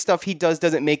lot of the stuff he does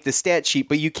doesn't make the stat sheet,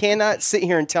 but you cannot sit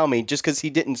here and tell me just because he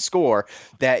didn't score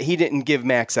that he didn't give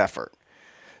max effort.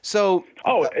 So,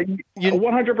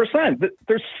 100%.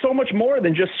 There's so much more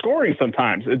than just scoring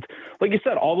sometimes. It's like you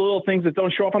said, all the little things that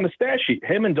don't show up on the stat sheet.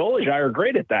 Him and Dolezaj are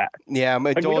great at that. Yeah,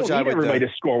 but we don't need everybody to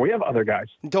score. We have other guys.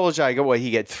 Dolezaj,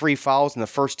 he got 3 fouls in the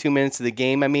first 2 minutes of the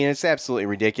game. I mean, it's absolutely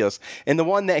ridiculous. And the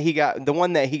one that he got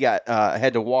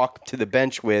had to walk to the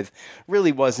bench with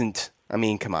really wasn't. I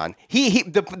mean, come on.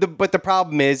 But the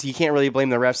problem is you can't really blame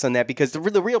the refs on that because the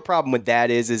real problem with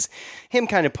that is him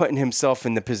kind of putting himself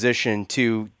in the position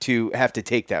to have to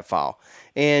take that foul.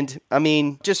 And, I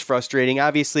mean, just frustrating.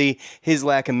 Obviously, his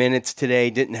lack of minutes today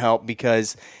didn't help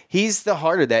because he's the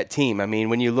heart of that team. I mean,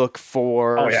 when you look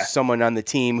for someone on the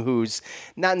team who's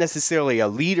not necessarily a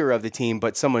leader of the team,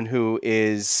 but someone who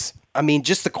is,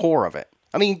 just the core of it.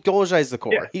 I mean, Golajai is the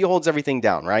core. Yeah. He holds everything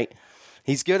down, right?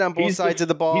 He's good on both sides of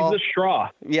the ball. He's the straw.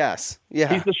 Yes.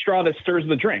 Yeah. He's the straw that stirs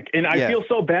the drink. And I feel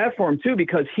so bad for him, too,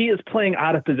 because he is playing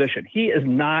out of position. He is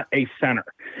not a center.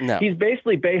 No. He's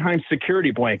basically Boeheim's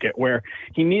security blanket, where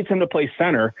he needs him to play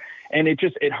center, and it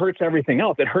hurts everything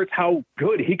else. It hurts how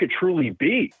good he could truly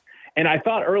be. And I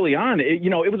thought early on, it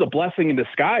was a blessing in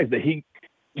disguise that he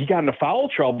got into foul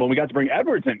trouble and we got to bring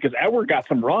Edwards in, because Edward got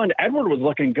some run. Edward was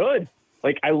looking good.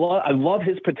 Like, I love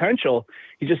his potential.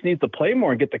 He just needs to play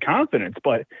more and get the confidence.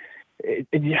 But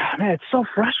it's so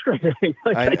frustrating.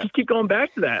 I just keep going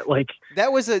back to that. Like,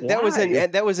 that was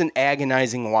an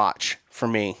agonizing watch for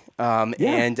me.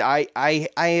 And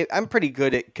I'm pretty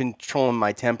good at controlling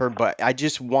my temper, but I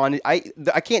just wanted. I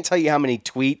can't tell you how many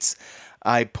tweets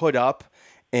I put up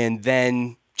and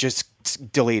then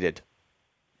just deleted.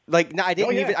 Like, no, I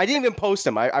didn't even post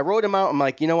them. I wrote them out. I'm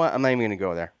like, you know what? I'm not even going to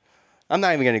go there.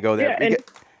 Yeah,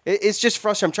 it's just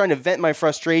frustrating. I'm trying to vent my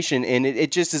frustration, and it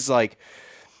just is like,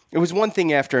 it was one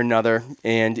thing after another,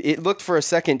 and it looked for a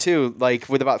second, too, like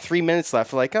with about 3 minutes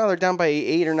left, like, oh, they're down by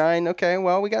 8 or 9. Okay,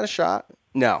 well, we got a shot.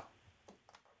 No,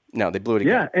 they blew it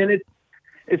again. Yeah, and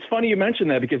it's funny you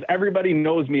mentioned that, because everybody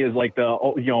knows me as like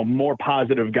the more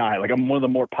positive guy. Like, I'm one of the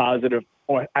more positive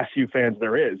SU fans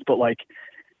there is. But like,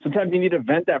 sometimes you need to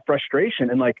vent that frustration,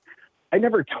 and like, I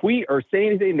never tweet or say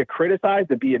anything to criticize,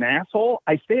 to be an asshole.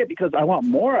 I say it because I want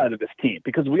more out of this team,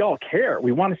 because we all care.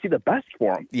 We want to see the best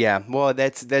for them. Yeah, well,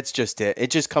 that's just it.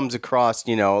 It just comes across,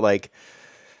 like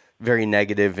very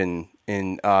negative and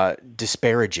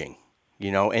disparaging,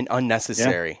 and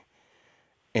unnecessary.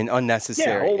 Yeah.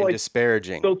 And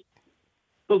disparaging.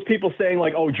 Those people saying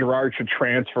like, oh, Girard should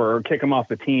transfer or kick him off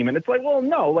the team. And it's like, well,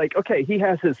 no, like, okay, he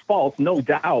has his faults, no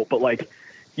doubt, but like,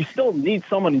 you still need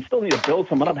someone. You still need to build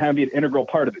someone up, have be an integral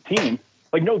part of the team.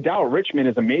 Like, no doubt, Richmond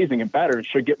is amazing and better and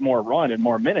should get more run and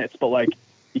more minutes. But like,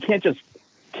 you can't just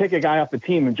kick a guy off the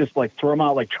team and just like throw him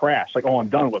out like trash. Like, oh, I'm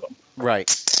done with him. Right.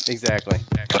 Exactly.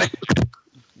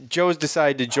 Joe's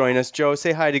decided to join us. Joe,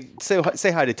 say hi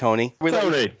to Tony.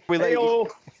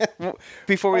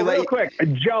 Before we let you, quick,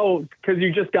 Joe, because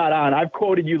you just got on. I've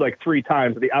quoted you like 3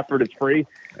 times. The effort is free,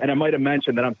 and I might have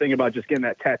mentioned that I'm thinking about just getting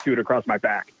that tattooed across my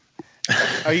back.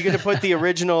 Are you going to put the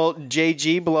original Joe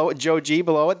G below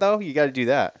it though? You got to do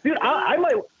that, dude. I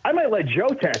might let Joe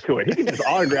tattoo it. He can just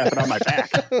autograph it on my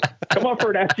back. Come up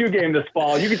for an SU game this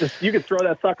fall. You could throw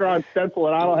that sucker on, stencil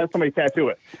it on. I'll have somebody tattoo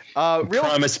it.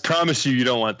 Promise you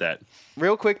don't want that.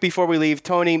 Real quick before we leave,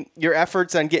 Tony, your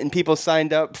efforts on getting people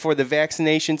signed up for the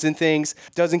vaccinations and things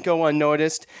doesn't go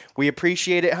unnoticed. We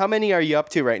appreciate it. How many are you up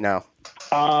to right now?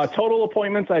 Total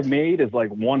appointments I've made is like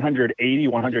 180,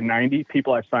 190.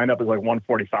 People I've signed up is like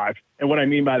 145. And what I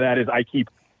mean by that is I keep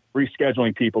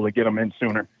rescheduling people to get them in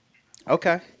sooner.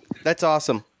 Okay. That's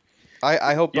awesome.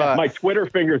 I hope my Twitter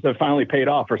fingers have finally paid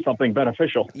off for something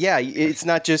beneficial. Yeah, it's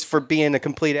not just for being a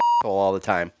complete asshole all the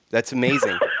time. That's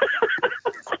amazing.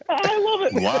 I love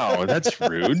it. Wow, that's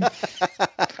rude.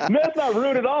 That's not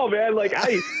rude at all, man. Like,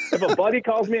 if a buddy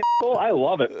calls me an asshole, I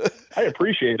love it. I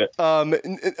appreciate it.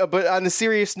 But on the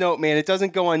serious note, man, it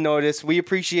doesn't go unnoticed. We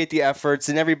appreciate the efforts,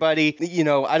 and everybody,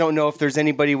 I don't know if there's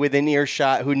anybody within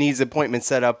earshot who needs appointments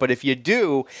set up, but if you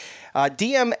do,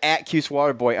 DM at Cuse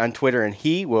Waterboy on Twitter, and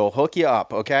he will hook you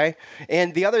up. Okay.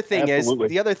 And the other thing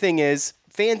is,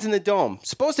 fans in the Dome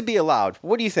supposed to be allowed.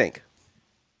 What do you think?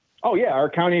 Oh, yeah, our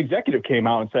county executive came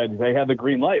out and said they had the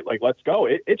green light. Like, let's go.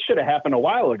 It should have happened a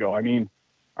while ago. I mean,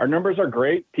 our numbers are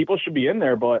great. People should be in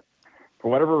there, but for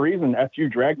whatever reason, FU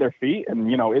dragged their feet.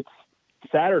 And, it's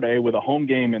Saturday with a home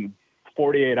game in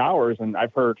 48 hours, and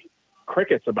I've heard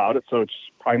crickets about it, so it's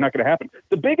probably not going to happen.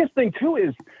 The biggest thing, too,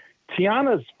 is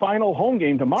Tiana's final home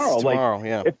game tomorrow.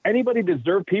 Yeah. If anybody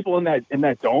deserved people in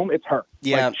that dome, it's her.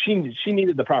 Yeah. Like, she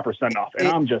needed the proper send-off,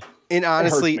 and And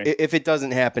honestly, if it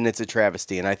doesn't happen, it's a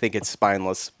travesty, and I think it's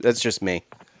spineless. That's just me.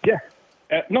 Yeah.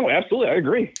 No, absolutely. I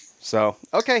agree. So,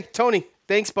 okay, Tony,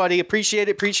 thanks, buddy. Appreciate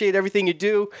it. Appreciate everything you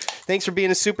do. Thanks for being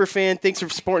a super fan. Thanks for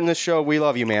supporting the show. We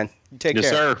love you, man. Take care.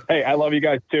 Yes, sir. Hey, I love you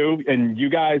guys, too. And you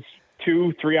guys,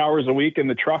 2-3 hours a week in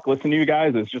the truck listening to you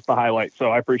guys is just the highlight. So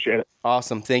I appreciate it.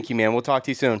 Awesome. Thank you, man. We'll talk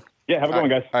to you soon. Yeah, have a good one,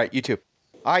 guys. All right, you too.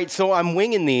 All right, so I'm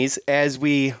winging these as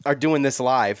we are doing this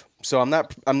live. So I'm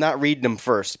not reading them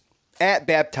first. At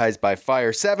Baptized by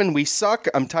Fire 7, we suck.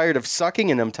 I'm tired of sucking,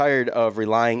 and I'm tired of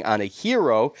relying on a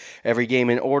hero every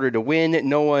game in order to win.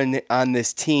 No one on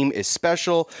this team is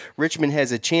special. Richmond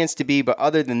has a chance to be, but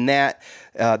other than that,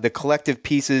 the collective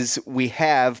pieces we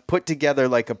have put together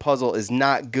like a puzzle is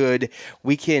not good.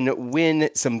 We can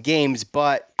win some games,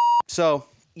 but so,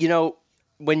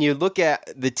 when you look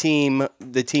at the team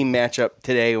matchup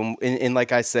today, and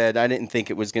like I said, I didn't think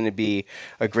it was going to be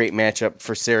a great matchup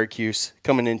for Syracuse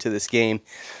coming into this game.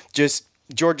 Just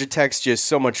Georgia Tech's just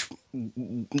so much.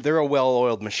 They're a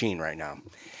well-oiled machine right now.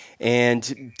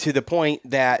 And to the point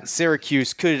that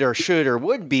Syracuse could or should or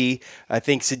would be, I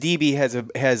think Sidibe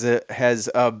has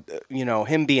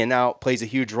him being out plays a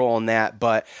huge role in that.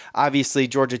 But obviously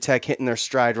Georgia Tech hitting their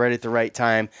stride right at the right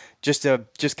time, just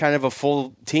kind of a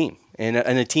full team and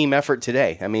a team effort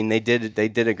today. I mean, they did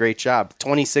a great job.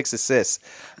 26 assists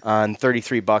on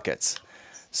 33 buckets.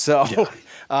 So. Yeah.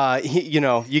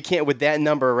 You can't, with that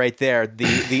number right there,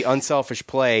 the unselfish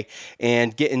play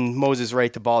and getting Moses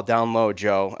Wright the ball down low,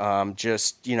 Joe.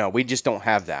 We just don't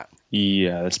have that.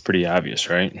 Yeah, that's pretty obvious,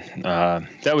 right?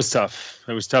 That was tough.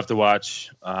 It was tough to watch.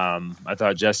 I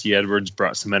thought Jesse Edwards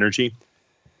brought some energy,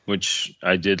 which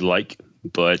I did like,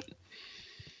 but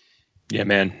yeah,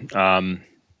 man,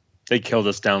 they killed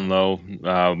us down low.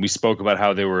 We spoke about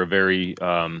how they were a very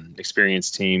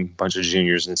experienced team, bunch of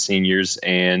juniors and seniors,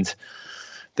 and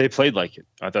they played like it.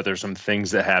 I thought there were some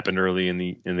things that happened early in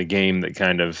the game that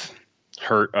kind of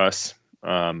hurt us,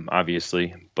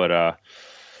 obviously. But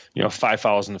 5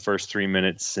 fouls in the first 3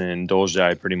 minutes, and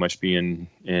Dolzaj pretty much being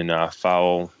in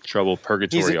foul trouble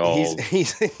purgatory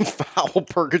He's in foul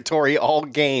purgatory all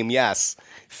game. Yes,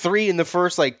 3 in the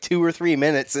first 2 or 3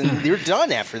 minutes, and you're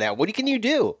done after that. What can you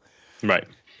do? Right.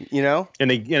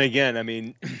 And again, I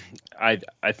mean, I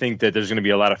think that there's going to be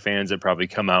a lot of fans that probably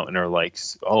come out and are like,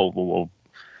 oh, well,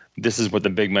 this is what the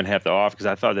big men have to offer, because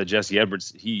I thought that Jesse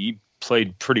Edwards, he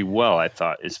played pretty well, I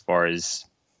thought, as far as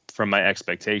from my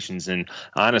expectations. And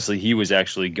honestly, he was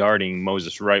actually guarding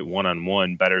Moses Wright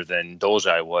one-on-one better than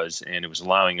Dolzaj was, and it was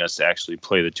allowing us to actually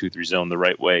play the 2-3 zone the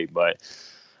right way. But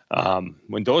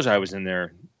when Dolzaj was in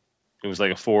there, it was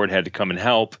like a forward had to come and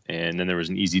help, and then there was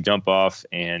an easy dump off,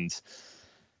 and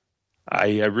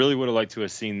I really would have liked to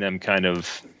have seen them kind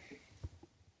of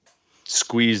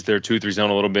squeeze their 2-3 zone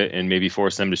a little bit and maybe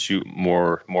force them to shoot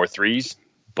more threes.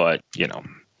 But, it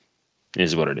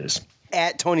is what it is.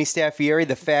 At Tony Staffieri,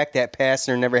 the fact that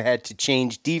Pastner never had to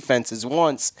change defenses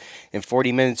once in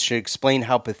 40 minutes should explain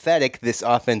how pathetic this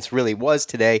offense really was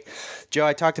today. Joe,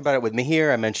 I talked about it with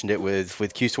Mahir. I mentioned it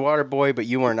with Cuse Waterboy, but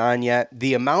you weren't on yet.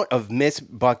 The amount of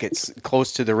missed buckets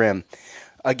close to the rim.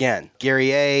 Again,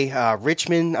 Gary A.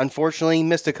 Richmond, unfortunately,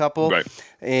 missed a couple. Right.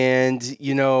 And,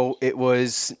 it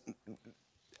was...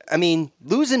 I mean,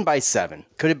 losing by 7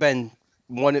 could have been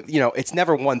one. It's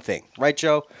never one thing, right,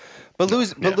 Joe? But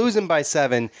losing by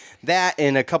 7, that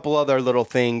and a couple other little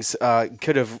things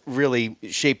could have really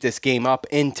shaped this game up.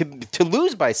 And to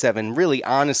lose by 7, really,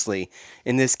 honestly,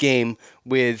 in this game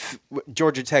with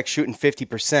Georgia Tech shooting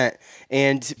 50%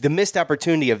 and the missed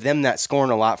opportunity of them not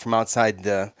scoring a lot from outside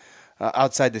the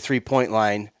 3-point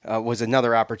line was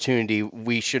another opportunity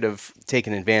we should have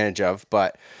taken advantage of.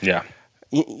 But yeah.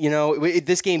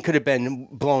 This game could have been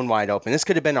blown wide open. This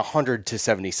could have been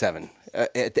 100-77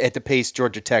 at the pace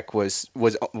Georgia Tech was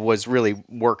really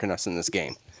working us in this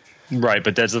game. Right,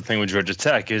 but that's the thing with Georgia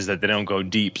Tech is that they don't go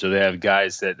deep, so they have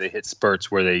guys that they hit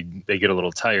spurts where they get a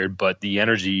little tired, but the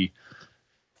energy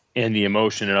and the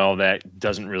emotion and all that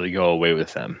doesn't really go away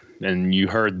with them. And you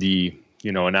heard the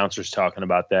announcers talking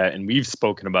about that, and we've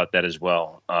spoken about that as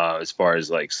well, as far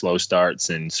as slow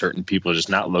starts and certain people just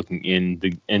not looking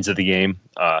into the game.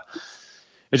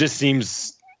 It just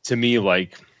seems to me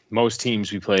like most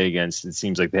teams we play against, it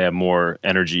seems like they have more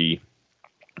energy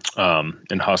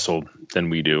and hustle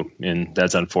than we do, and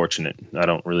that's unfortunate. I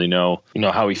don't really know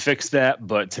how we fix that,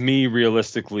 but to me,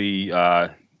 realistically,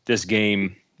 this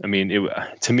game, I mean,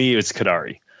 to me, it's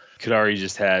Kadari. Kadari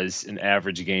just has an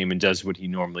average game and does what he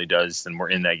normally does, and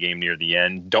we're in that game near the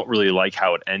end. Don't really like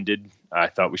how it ended. I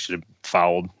thought we should have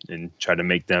fouled and tried to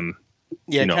make them,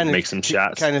 make some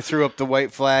shots. Kind of threw up the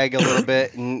white flag a little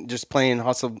bit and just playing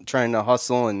hustle, trying to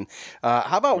hustle. And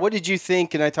how about, what did you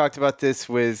think? And I talked about this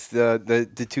with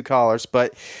the two callers,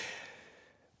 but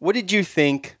what did you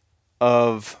think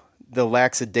of the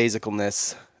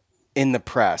lackadaisicalness in the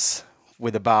press?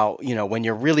 With about, when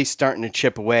you're really starting to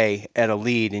chip away at a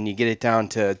lead and you get it down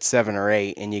to 7 or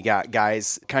 8 and you got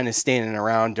guys kind of standing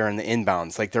around during the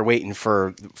inbounds, like they're waiting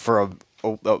for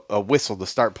a whistle to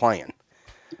start playing.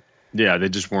 Yeah, they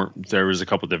just weren't. There was a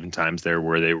couple different times there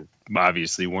where they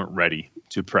obviously weren't ready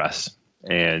to press.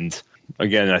 And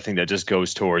again, I think that just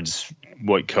goes towards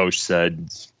what Coach said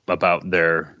about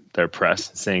their press,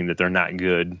 saying that they're not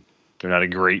good. They're not a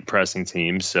great pressing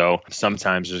team, so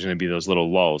sometimes there's going to be those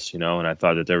little lulls, and I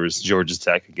thought that there was Georgia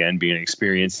Tech, again, being an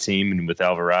experienced team and with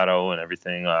Alvarado and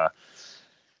everything. I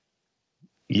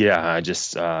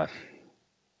just they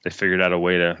figured out a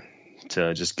way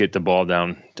to just get the ball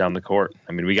down the court.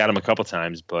 I mean, we got him a couple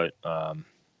times, but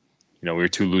we were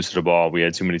too loose at the ball. We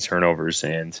had too many turnovers,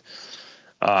 and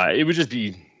it would just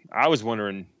be. I was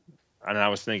wondering, and I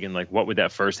was thinking, like, what would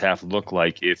that first half look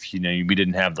like if we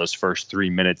didn't have those first 3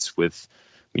 minutes with.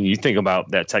 I mean, you think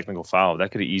about that technical foul,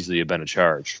 that could easily have been a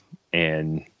charge.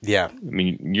 And yeah, I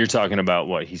mean, you're talking about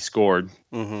what he scored,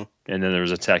 mm-hmm. and then there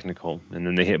was a technical, and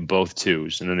then they hit both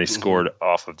twos, and then they scored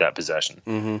off of that possession.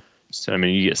 Mm-hmm. So, I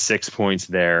mean, you get 6 points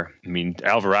there. I mean,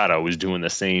 Alvarado was doing the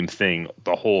same thing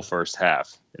the whole first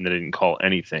half, and they didn't call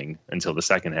anything until the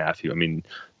second half. I mean,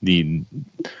 the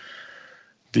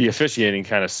officiating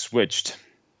kind of switched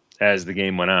as the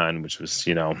game went on, which was,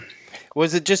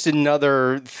 Was it just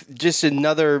another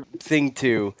thing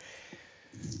to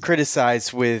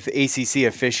criticize with ACC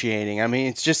officiating? I mean,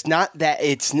 it's just not that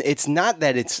it's not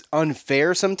that it's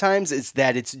unfair sometimes. It's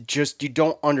that it's just you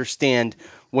don't understand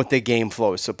what the game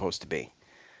flow is supposed to be.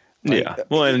 Yeah.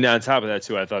 Well, and on top of that,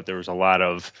 too, I thought there was a lot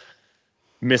of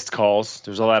missed calls.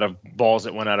 There's a lot of balls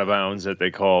that went out of bounds that they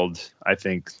called, I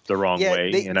think, the wrong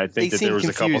way. And I think that there was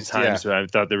a couple times where I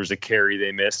thought there was a carry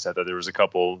they missed. I thought there was a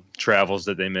couple travels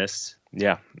that they missed.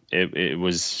 Yeah, it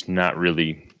was not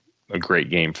really a great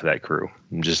game for that crew.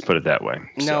 Just put it that way.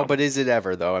 No, but is it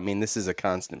ever, though? I mean, this is a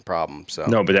constant problem. So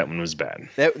no, but that one was bad.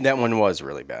 That one was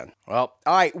really bad. Well,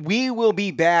 all right, we will be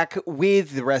back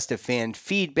with the rest of fan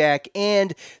feedback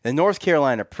and the North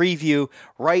Carolina preview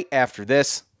right after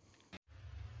this.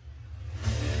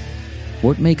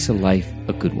 What makes a life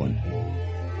a good one?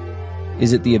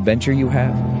 Is it the adventure you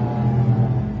have?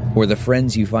 Or the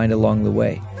friends you find along the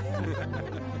way?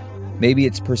 Maybe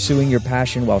it's pursuing your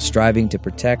passion while striving to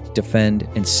protect, defend,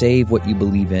 and save what you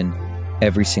believe in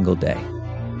every single day.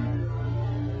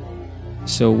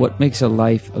 So what makes a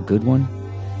life a good one?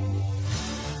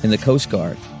 In the Coast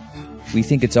Guard, we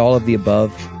think it's all of the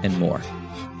above and more.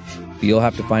 But you'll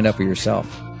have to find out for yourself.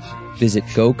 Visit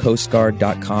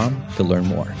gocoastguard.com to learn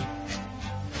more.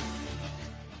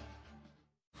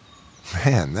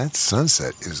 Man, that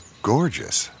sunset is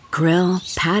gorgeous. Grill,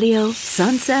 patio,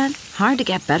 sunset. Hard to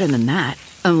get better than that.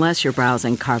 Unless you're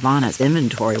browsing Carvana's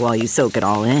inventory while you soak it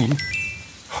all in.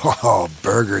 Oh,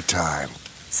 burger time.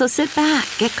 So sit back,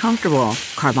 get comfortable.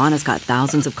 Carvana's got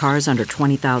thousands of cars under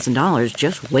 $20,000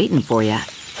 just waiting for you.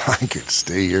 I could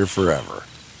stay here forever.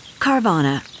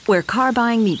 Carvana, where car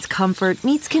buying meets comfort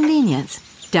meets convenience.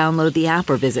 Download the app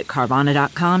or visit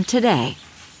Carvana.com today.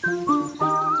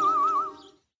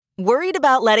 Worried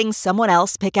about letting someone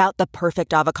else pick out the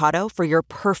perfect avocado for your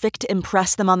perfect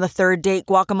impress-them-on-the-third-date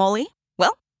guacamole?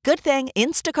 Well, good thing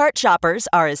Instacart shoppers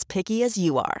are as picky as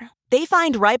you are. They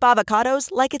find ripe avocados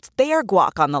like it's their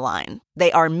guac on the line.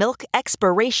 They are milk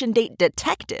expiration date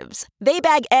detectives. They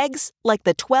bag eggs like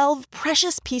the 12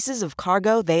 precious pieces of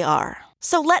cargo they are.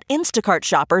 So let Instacart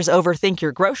shoppers overthink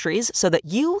your groceries so that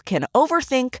you can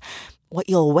overthink what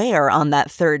you'll wear on that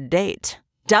third date.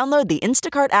 Download the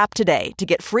Instacart app today to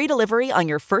get free delivery on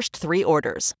your first 3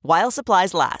 orders, while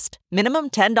supplies last. Minimum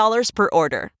 $10 per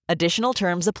order. Additional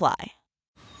terms apply.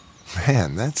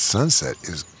 Man, that sunset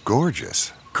is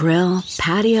gorgeous. Grill,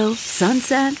 patio,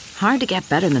 sunset. Hard to get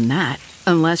better than that.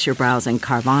 Unless you're browsing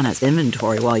Carvana's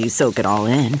inventory while you soak it all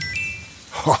in.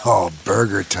 Oh,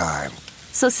 burger time.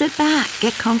 So sit back,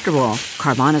 get comfortable.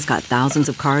 Carvana's got thousands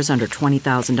of cars under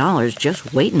 $20,000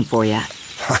 just waiting for you.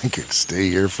 I could stay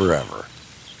here forever.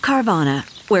 Carvana,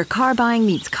 where car buying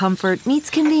meets comfort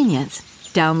meets convenience.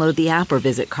 Download the app or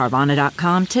visit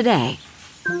Carvana.com today.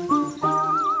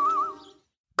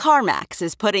 CarMax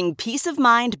is putting peace of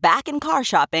mind back in car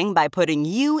shopping by putting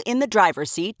you in the driver's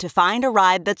seat to find a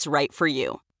ride that's right for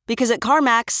you. Because at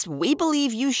CarMax, we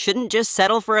believe you shouldn't just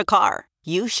settle for a car.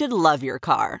 You should love your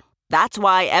car. That's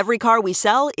why every car we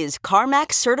sell is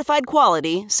CarMax certified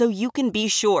quality, so you can be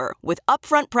sure with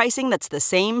upfront pricing that's the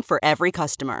same for every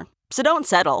customer. So don't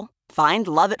settle. Find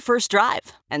love at first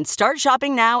drive and start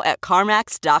shopping now at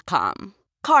CarMax.com.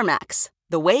 CarMax,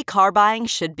 the way car buying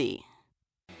should be.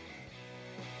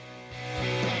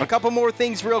 A couple more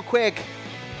things real quick.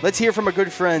 Let's hear from our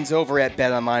good friends over at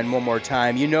BetOnline one more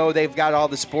time. You know they've got all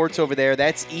the sports over there.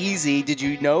 That's easy. Did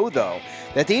you know, though,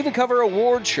 that they even cover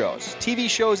award shows, TV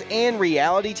shows, and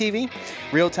reality TV?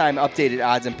 Real-time updated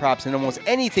odds and props and almost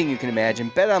anything you can imagine.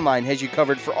 BetOnline has you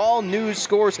covered for all news,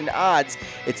 scores, and odds.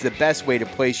 It's the best way to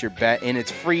place your bet, and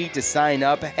it's free to sign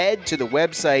up. Head to the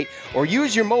website or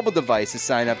use your mobile device to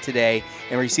sign up today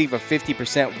and receive a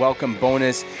 50% welcome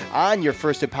bonus on your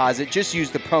first deposit. Just use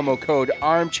the promo code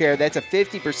ARMCHAIR. That's a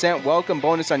 50% welcome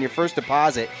bonus on your first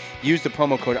deposit. Use the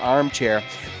promo code ARMCHAIR.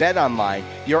 BetOnline,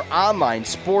 your online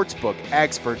sportsbook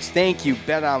experts. Thank you,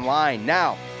 BetOnline.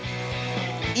 Now,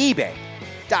 eBay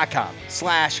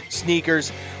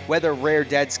ebay.com/sneakers. Whether rare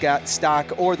dead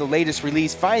stock or the latest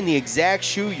release, find the exact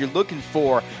shoe you're looking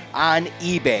for on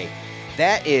eBay.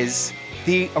 That is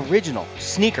the original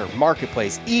sneaker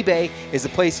marketplace. eBay is the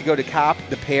place to go to cop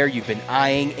the pair you've been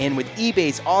eyeing, and with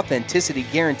eBay's authenticity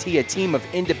guarantee, a team of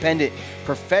independent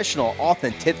professional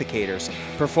authenticators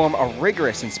perform a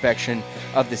rigorous inspection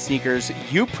of the sneakers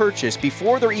you purchase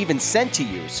before they're even sent to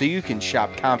you, so you can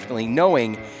shop confidently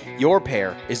knowing your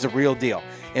pair is the real deal.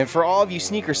 And for all of you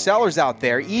sneaker sellers out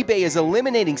there, eBay is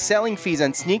eliminating selling fees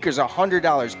on sneakers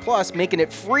 $100 plus, making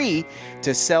it free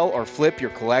to sell or flip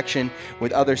your collection.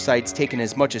 With other sites taking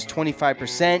as much as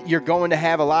 25%, you're going to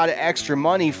have a lot of extra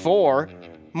money for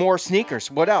more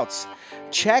sneakers. What else?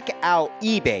 Check out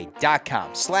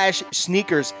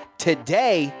ebay.com/sneakers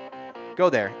today. Go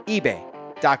there,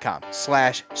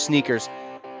 ebay.com/sneakers.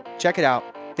 Check it out.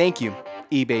 Thank you,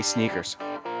 eBay Sneakers.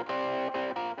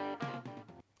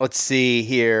 Let's see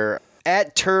here.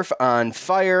 At Turf on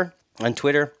Fire on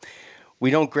Twitter.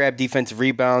 We don't grab defensive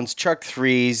rebounds, chuck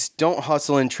threes, don't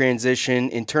hustle in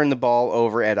transition, and turn the ball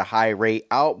over at a high rate.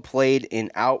 Outplayed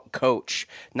and outcoached.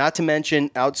 Not to mention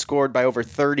outscored by over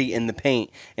 30 in the paint.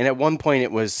 And at one point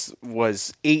it was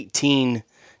 18-2,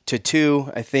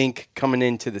 I think, coming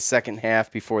into the second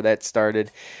half before that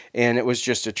started. And it was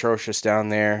just atrocious down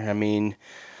there. I mean,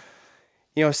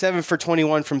 7 for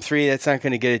 21 from 3, that's not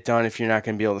going to get it done if you're not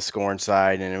going to be able to score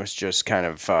inside. And it was just kind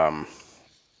of,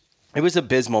 it was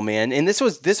abysmal, man. And this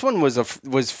one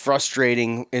was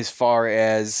frustrating as far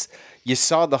as you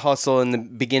saw the hustle in the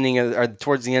beginning or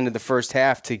towards the end of the first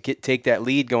half to take that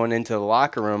lead going into the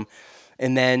locker room.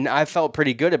 And then I felt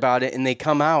pretty good about it. And they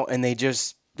come out and they're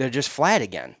just flat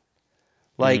again.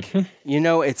 Like,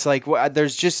 it's like,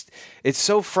 it's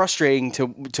so frustrating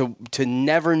to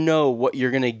never know what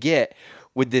you're going to get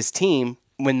with this team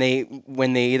when they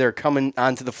either coming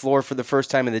onto the floor for the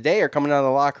first time of the day or coming out of the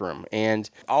locker room. And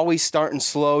always starting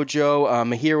slow, Joe.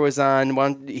 Mahir was on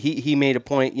one. He made a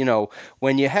point,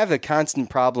 when you have a constant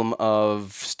problem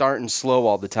of starting slow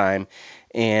all the time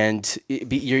and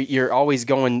you're always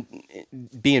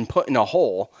being put in a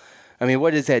hole. I mean,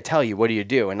 what does that tell you? What do you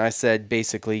do? And I said,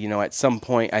 basically, at some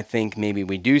point, I think maybe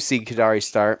we do see Kadari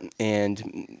start,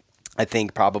 and I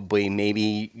think probably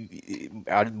maybe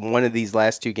out of one of these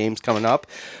last 2 games coming up.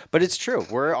 But it's true.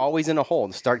 We're always in a hole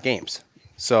to start games.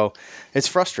 So it's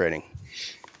frustrating.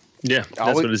 Yeah,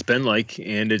 that's what it's been like.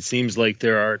 And it seems like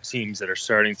there are teams that are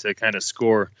starting to kind of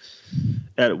score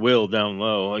at will down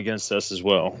low against us as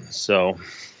well. So,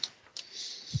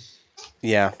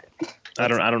 yeah. I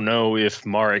don't know if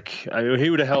Marek, he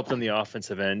would have helped on the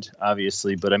offensive end,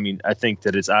 obviously. But, I think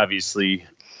that it's obviously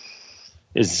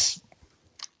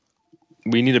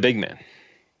we need a big man.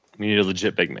 We need a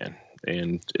legit big man,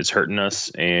 and it's hurting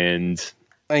us. And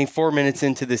 4 minutes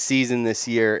into the season this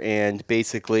year, and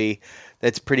basically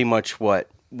that's pretty much what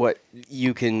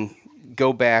you can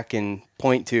go back and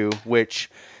point to, which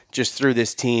just threw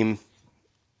this team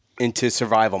into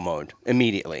survival mode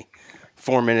immediately,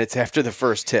 4 minutes after the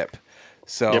first tip.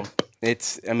 So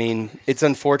it's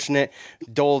unfortunate.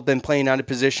 Dole been playing out of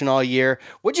position all year.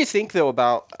 What'd you think, though,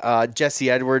 about Jesse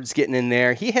Edwards getting in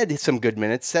there? He had some good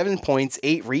minutes, 7 points,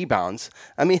 8 rebounds.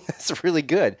 That's really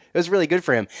good. It was really good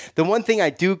for him. The one thing I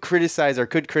do criticize or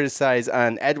could criticize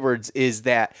on Edwards is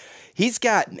that he's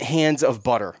got hands of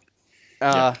butter.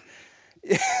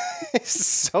 It's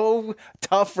so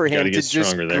tough for him to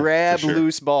just grab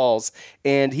loose balls,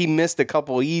 and he missed a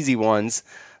couple easy ones.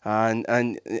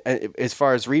 And as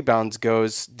far as rebounds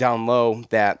goes down low,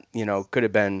 that could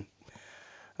have been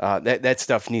that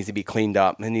stuff needs to be cleaned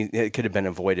up, and it could have been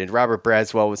avoided. Robert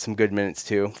Braswell with some good minutes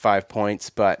too, 5 points,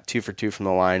 but 2 for 2 from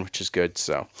the line, which is good.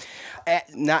 So,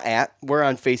 we're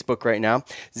on Facebook right now.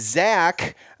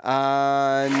 Zach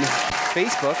on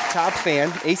Facebook, top fan.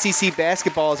 ACC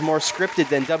basketball is more scripted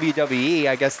than WWE.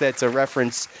 I guess that's a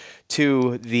reference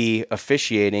to the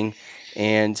officiating,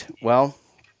 and well.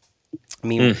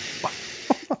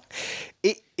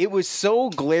 It was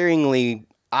so glaringly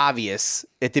obvious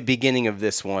at the beginning of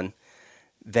this one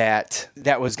that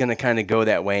was going to kind of go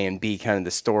that way and be kind of the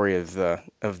story of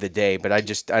the day. But I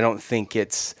don't think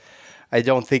it's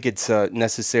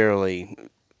necessarily.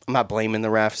 I'm not blaming the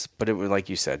refs, but it was like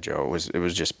you said, Joe. It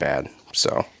was just bad.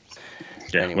 So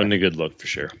yeah, anyway. Wasn't a good look for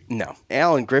sure. No,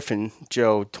 Alan Griffin,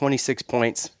 Joe, 26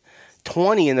 points.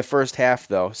 20 in the first half,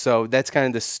 though. So that's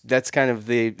kind of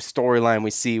the storyline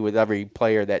we see with every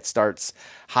player that starts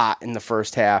hot in the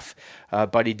first half.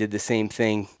 Buddy did the same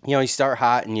thing. You start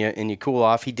hot and you cool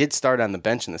off. He did start on the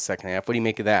bench in the second half. What do you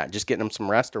make of that? Just getting him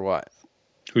some rest or what?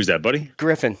 Who's that, Buddy?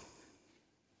 Griffin.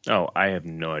 Oh, I have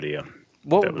no idea.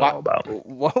 that was all about.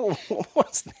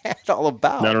 What's that all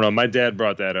about? I don't know. My dad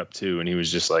brought that up too, and he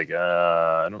was just like,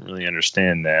 I don't really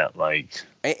understand that. Like,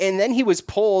 and then he was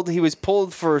pulled. He was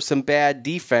pulled for some bad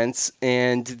defense,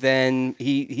 and then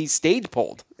he stayed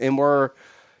pulled. And we're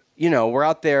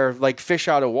out there like fish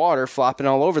out of water, flopping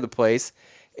all over the place.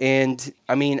 And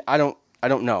I mean, I don't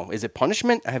know. Is it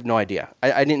punishment? I have no idea.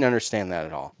 I didn't understand that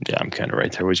at all. Yeah, I'm kind of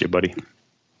right there with you, buddy.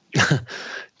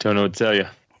 Don't know what to tell you.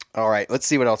 All right, let's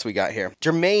see what else we got here.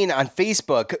 Jermaine on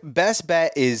Facebook, best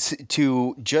bet is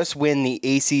to just win the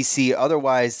ACC.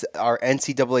 Otherwise, our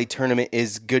NCAA tournament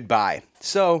is goodbye.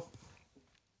 So,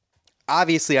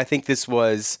 obviously, I think it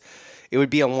would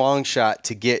be a long shot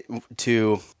to get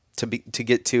to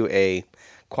a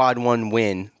quad one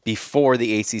win before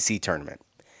the ACC tournament.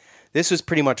 This was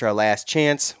pretty much our last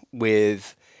chance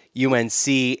with UNC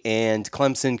and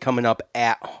Clemson coming up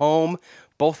at home.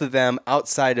 Both of them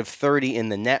outside of 30 in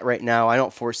the net right now. I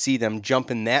don't foresee them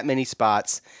jumping that many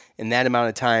spots in that amount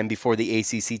of time before the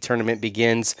ACC tournament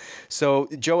begins. So,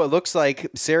 Joe, it looks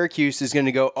like Syracuse is going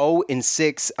to go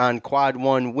 0-6 on quad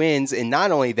one wins. And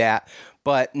not only that,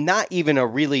 but not even a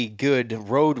really good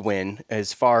road win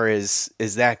as far as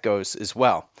that goes as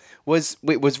well. Was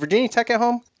Virginia Tech at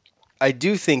home? I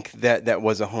do think that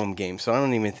was a home game, so I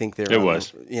don't even think there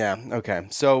was. Yeah, okay.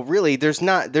 So really, there's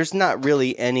not even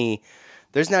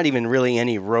really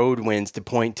any road wins to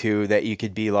point to that you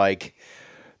could be like,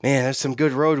 man, there's some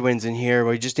good road wins in here, but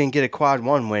we just didn't get a quad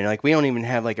one win. Like, we don't even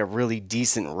have like a really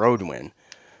decent road win.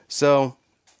 So,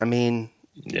 I mean...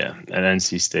 Yeah, and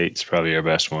NC State's probably our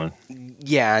best one.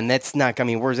 Yeah, and that's not... I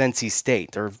mean, where's NC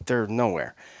State? They're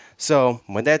nowhere. So,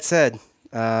 with that said,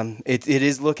 it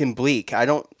is looking bleak. I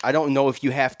don't know if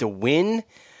you have to win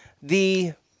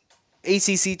the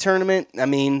ACC tournament. I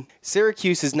mean,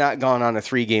 Syracuse has not gone on a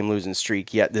 3-game losing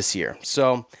streak yet this year.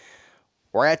 So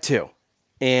we're at 2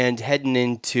 and heading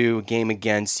into a game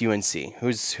against UNC,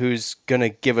 who's going to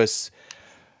give us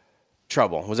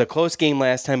trouble. It was a close game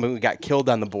last time, but we got killed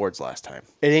on the boards last time.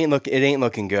 It ain't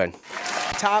looking good.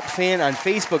 Top fan on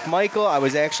Facebook, Michael. I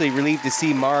was actually relieved to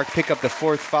see Mark pick up the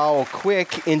 4th foul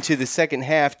quick into the second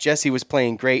half. Jesse was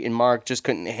playing great, and Mark just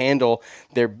couldn't handle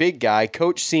their big guy.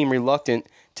 Coach seemed reluctant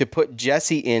to put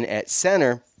Jesse in at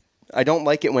center. I don't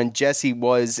like it when Jesse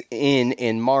was in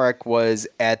and Mark was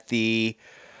at the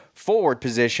forward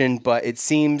position, but it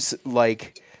seems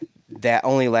like that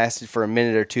only lasted for a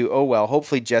minute or two. Oh well,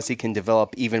 hopefully Jesse can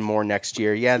develop even more next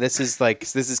year. Yeah, this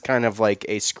is kind of like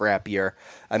a scrap year.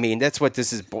 I mean, that's what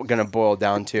this is going to boil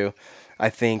down to. I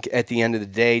think at the end of the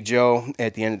day, Joe,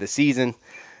 at the end of the season,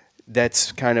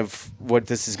 that's kind of what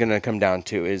this is going to come down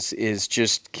to is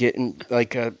just getting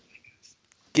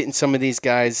some of these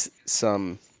guys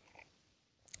some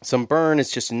burn.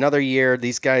 It's just another year.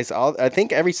 These guys, I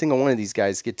think every single one of these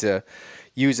guys get to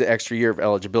use an extra year of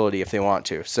eligibility if they want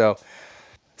to. So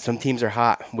some teams are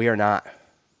hot. We are not.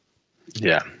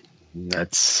 Yeah,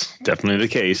 that's definitely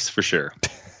the case for sure.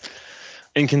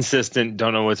 Inconsistent.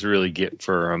 Don't know what to really get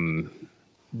from.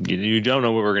 You don't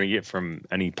know what we're going to get from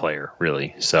any player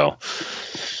really. So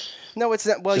no, it's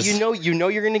not. Well, you know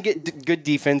you're going to get good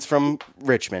defense from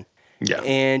Richmond. Yeah,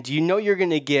 and you're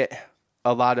going to get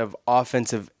a lot of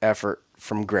offensive effort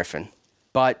from Griffin.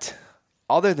 But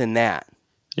other than that.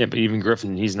 Yeah, but even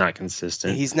Griffin, he's not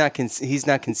consistent. He's not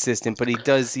consistent, but he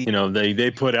does.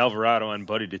 They put Alvarado on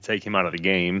Buddy to take him out of the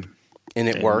game, and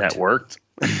it worked. That worked.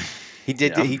 He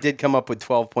did. Yeah. He did come up with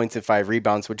 12 points and 5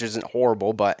 rebounds, which isn't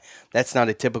horrible, but that's not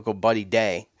a typical Buddy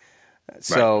day.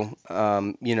 So,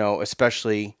 right.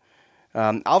 Especially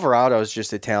Alvarado is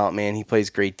just a talent, man. He plays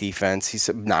great defense. He's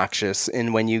obnoxious,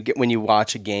 and when you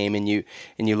watch a game and you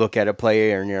look at a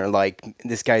player and you're like,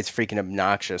 this guy's freaking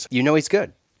obnoxious. He's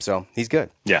good. So he's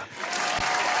good. Yeah.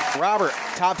 Robert,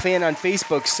 top fan on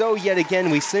Facebook. So yet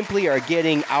again, we simply are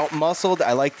getting out-muscled.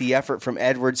 I like the effort from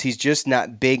Edwards. He's just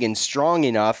not big and strong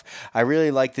enough. I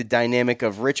really like the dynamic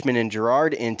of Richmond and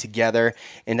Girard in together,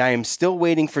 and I am still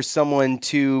waiting for someone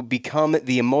to become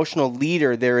the emotional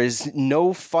leader. There is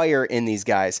no fire in these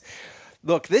guys.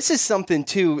 Look, this is something,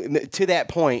 too, to that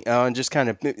point, and just kind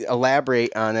of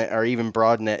elaborate on it or even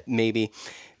broaden it maybe.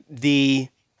 The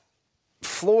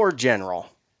floor general.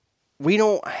 We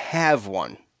don't have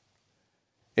one.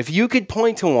 If you could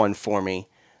point to one for me,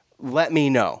 let me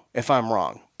know if I'm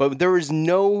wrong. But there is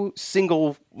no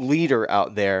single leader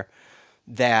out there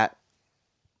that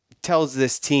tells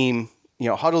this team,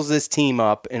 huddles this team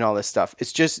up and all this stuff.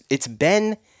 It's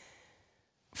been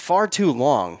far too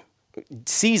long,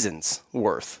 seasons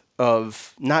worth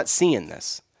of not seeing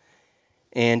this.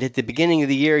 And at the beginning of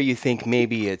the year, you think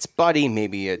maybe it's Buddy,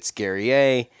 maybe it's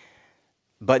Guerrier.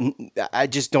 But I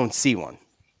just don't see one.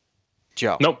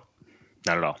 Joe. Nope.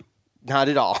 Not at all. Not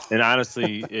at all. And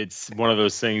honestly, it's one of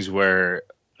those things where,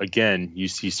 again, you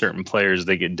see certain players,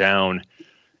 they get down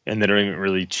and they don't even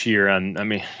really cheer on. I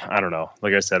mean, I don't know.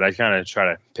 Like I said, I kind of try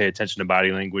to pay attention to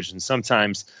body language. And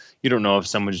sometimes you don't know if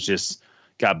someone's just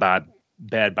got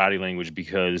bad body language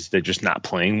because they're just not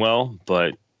playing well.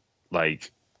 But,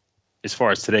 like, as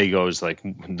far as today goes, like,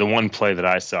 the one play that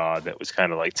I saw that was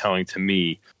kind of, like, telling to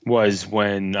me was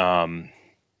when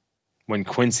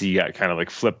Quincy got kind of,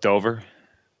 like, flipped over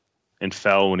and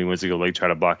fell when he went to go try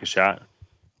to block a shot.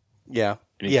 Yeah.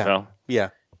 And he fell. Yeah.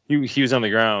 He was on the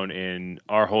ground, and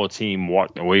our whole team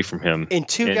walked away from him. And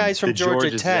two guys from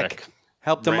Georgia Tech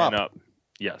helped him up.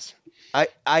 Yes. I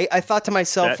thought to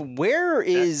myself,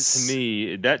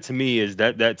 that to me is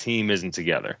that team isn't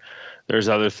together. There's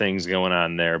other things going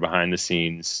on there behind the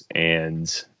scenes,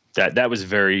 and that was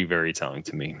very, very telling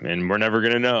to me. And we're never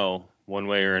going to know one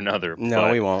way or another.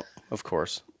 No, we won't, of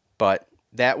course. But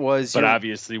that was... But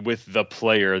obviously, with the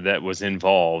player that was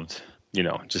involved,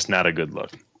 just not a good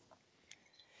look.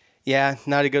 Yeah,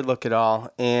 not a good look at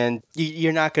all. And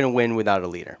you're not going to win without a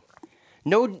leader.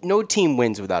 No team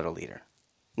wins without a leader.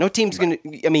 No team's going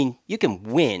to... I mean, you can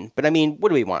win, but I mean, what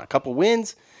do we want? A couple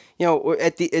wins?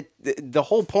 The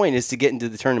whole point is to get into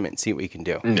the tournament and see what you can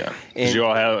do. Yeah, because you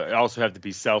also have to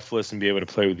be selfless and be able to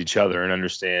play with each other and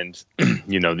understand,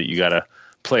 that you got to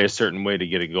play a certain way to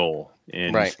get a goal.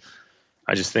 And right.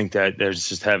 I just think that there's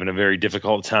just having a very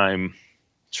difficult time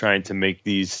trying to make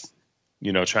these,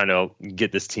 trying to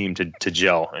get this team to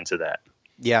gel into that.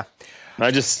 Yeah.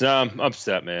 I'm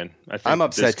upset, man. I'm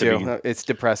upset too. It's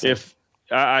depressing.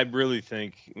 I really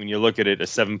think when you look at it, a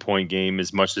 7-point game,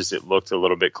 as much as it looked a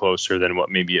little bit closer than what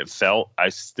maybe it felt, I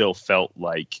still felt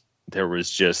like there was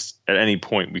just at any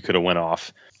point we could have went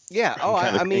off. Yeah. Oh,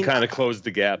 and kind of closed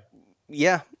the gap.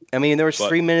 Yeah. I mean, there was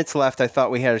 3 minutes left. I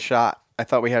thought we had a shot. I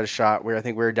think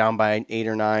we were down by 8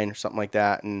 or 9 or something like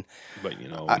that. But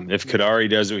if Kadari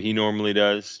does what he normally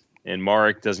does, and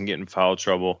Marek doesn't get in foul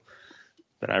trouble,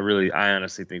 then I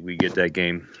honestly think we get that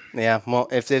game. Yeah, well,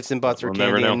 if ifs and buts were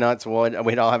candy and nuts,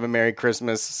 we'd all have a Merry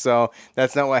Christmas. So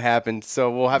that's not what happened.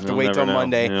 So we'll have to wait till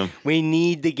Monday. Yeah. We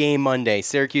need the game Monday.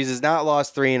 Syracuse has not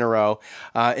lost 3 in a row.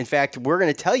 In fact, we're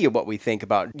going to tell you what we think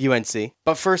about UNC.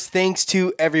 But first, thanks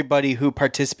to everybody who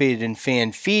participated in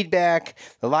fan feedback.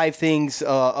 The live thing's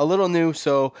a little new,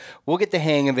 so we'll get the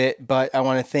hang of it. But I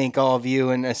want to thank all of you,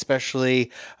 and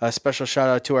especially a special shout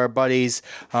out to our buddies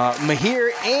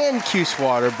Mahir and Cuse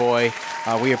Waterboy.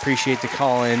 We appreciate the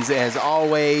call-ins as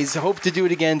always. Hope to do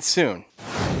it again soon.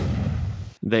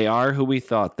 They are who we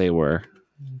thought they were.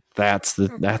 That's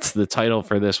the title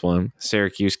for this one.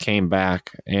 Syracuse came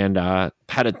back and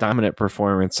had a dominant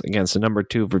performance against the number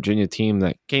 2 Virginia team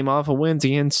that came off of wins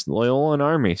against Loyola and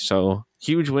Army. So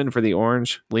huge win for the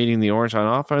Orange. Leading the Orange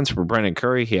on offense were Brennan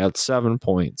Curry. He had 7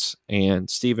 points. And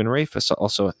Stephen Rafus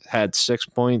also had 6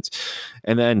 points.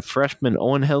 And then freshman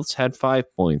Owen Hiltz had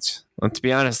 5 points. And to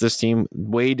be honest, this team,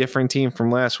 way different team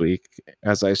from last week.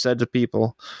 As I said to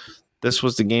people, this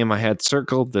was the game I had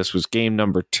circled. This was game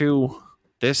number 2.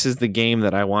 This is the game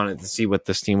that I wanted to see what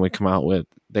this team would come out with.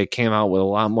 They came out with a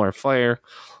lot more flair.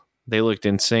 They looked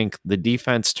in sync. The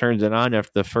defense turned it on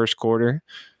after the first quarter.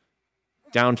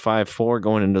 Down 5-4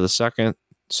 going into the second.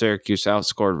 Syracuse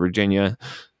outscored Virginia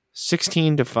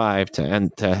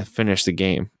 16-5 to finish the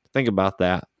game. Think about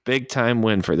that. Big time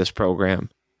win for this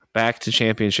program. Back to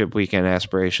championship weekend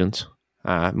aspirations.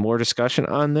 More discussion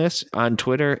on this on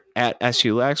Twitter at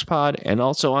SULaxPod and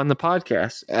also on the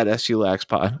podcast at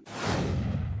SULaxPod.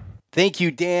 Thank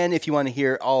you, Dan. If you want to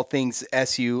hear all things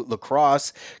SU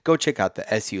lacrosse, go check out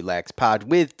the SU Lax Pod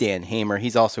with Dan Hamer.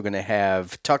 He's also going to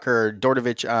have Tucker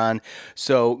Dordovich on,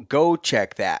 so go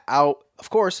check that out, of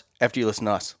course, after you listen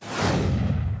to us.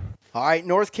 All right,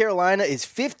 North Carolina is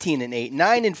 15-8,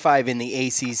 9-5 in the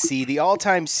ACC. The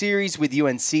all-time series with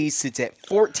UNC sits at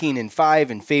 14-5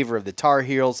 in favor of the Tar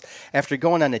Heels. After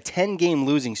going on a 10-game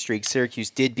losing streak, Syracuse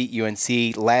did beat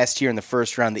UNC last year in the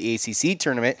first round of the ACC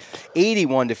tournament,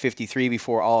 81-53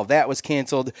 before all of that was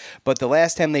canceled. But the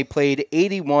last time they played,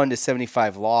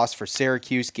 81-75 loss for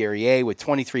Syracuse. Guerrier with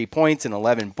 23 points and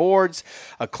 11 boards.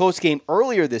 A close game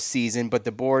earlier this season, but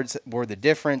the boards were the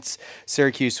difference.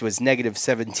 Syracuse was negative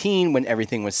 17 when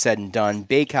everything was said and done.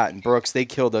 Baycott and Brooks, they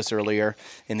killed us earlier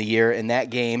in the year in that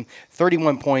game.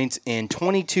 31 points and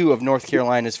 22 of North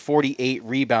Carolina's 48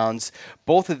 rebounds.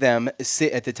 Both of them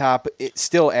sit at the top,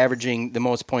 still averaging the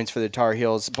most points for the Tar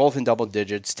Heels, both in double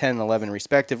digits, 10 and 11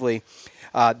 respectively.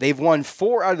 They've won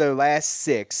 4 out of their last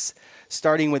 6.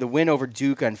 starting with a win over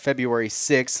Duke on February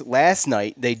 6th. Last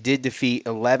night, they did defeat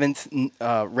 11th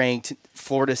ranked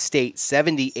Florida State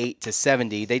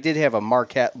 78-70. They did have a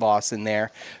Marquette loss in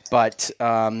there, but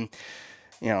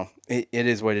it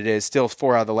is what it is. Still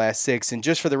 4 out of the last 6. And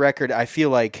just for the record, I feel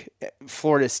like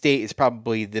Florida State is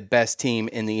probably the best team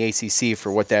in the ACC for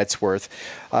what that's worth.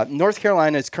 North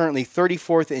Carolina is currently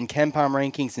 34th in KenPom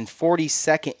rankings and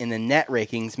 42nd in the net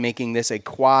rankings, making this a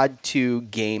quad 2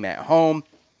 game at home.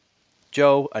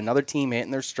 Joe, another team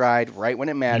hitting their stride right when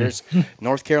it matters.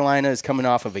 North Carolina is coming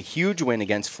off of a huge win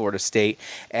against Florida State.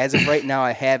 As of right now,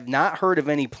 I have not heard of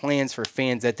any plans for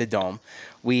fans at the Dome.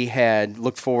 We had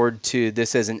looked forward to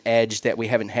this as an edge that we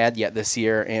haven't had yet this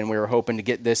year, and we were hoping to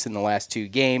get this in the last 2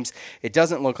 games. It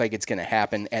doesn't look like it's going to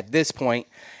happen at this point.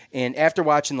 And after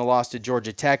watching the loss to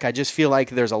Georgia Tech, I just feel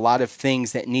like there's a lot of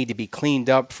things that need to be cleaned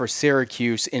up for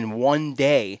Syracuse in one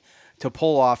day to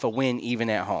pull off a win even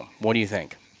at home. What do you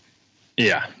think?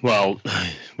 Yeah, well,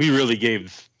 we really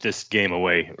gave this game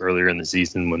away earlier in the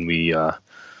season when we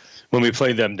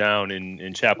played them down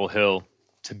in Chapel Hill.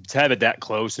 To have it that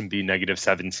close and be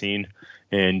 -17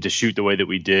 and to shoot the way that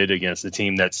we did against a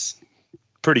team that's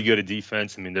pretty good at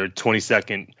defense. I mean, they're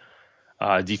 22nd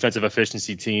defensive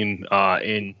efficiency team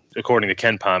according to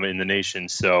KenPom in the nation.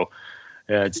 So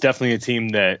it's definitely a team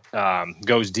that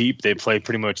goes deep. They play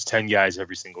pretty much 10 guys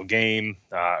every single game.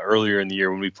 Earlier in the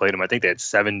year when we played them, I think they had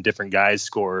 7 different guys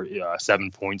score 7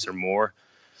 points or more.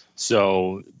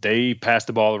 So they pass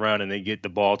the ball around and they get the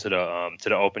ball to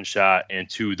the open shot and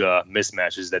to the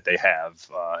mismatches that they have.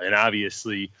 And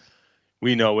obviously,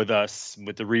 we know with us,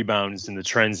 with the rebounds and the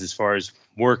trends as far as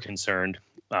we're concerned,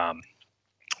 that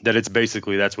it's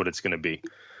basically that's what it's going to be.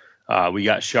 We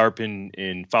got Sharp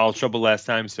in foul trouble last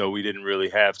time, so we didn't really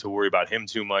have to worry about him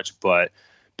too much. But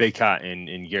Baycott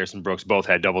and Garrison Brooks both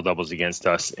had double-doubles against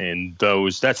us. And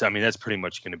that's pretty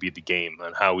much going to be the game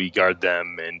on how we guard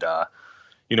them. And,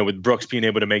 with Brooks being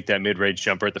able to make that mid-range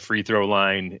jumper at the free throw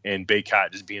line and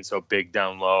Baycott just being so big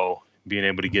down low, being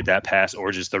able to get that pass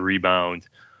or just the rebound,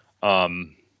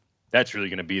 that's really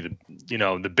going to be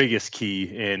the biggest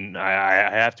key. And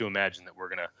I have to imagine that we're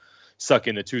going to suck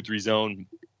in the 2-3 zone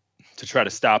to try to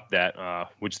stop that,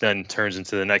 which then turns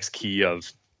into the next key of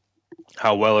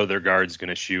how well are their guards going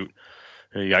to shoot.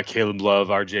 You got Caleb Love,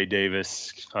 RJ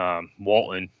Davis,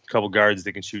 Walton, a couple guards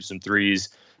that can shoot some threes.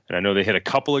 And I know they hit a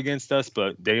couple against us,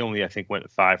 but they only, I think, went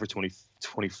 5 for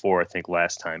 24, I think,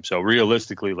 last time. So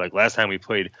realistically, like last time we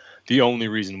played, the only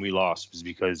reason we lost was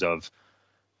because of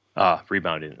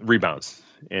rebounds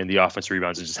and the offense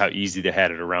rebounds and just how easy they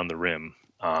had it around the rim.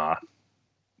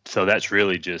 So that's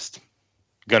really just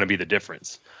going to be the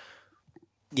difference.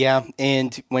 Yeah,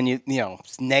 and when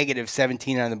it's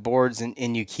 -17 on the boards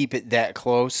and you keep it that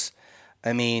close,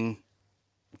 I mean,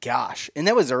 gosh. And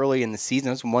that was early in the season.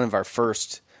 It was one of our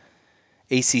first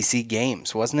ACC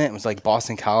games, wasn't it? It was like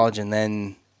Boston College and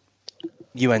then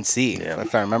UNC,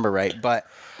 if I remember right. But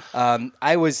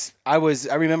I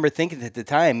remember thinking at the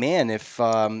time, man, if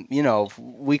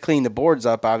we clean the boards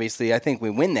up, obviously, I think we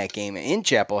win that game in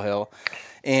Chapel Hill.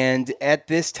 And at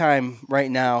this time right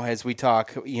now, as we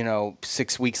talk,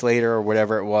 6 weeks later or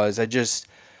whatever it was, I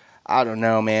don't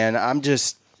know, man. I'm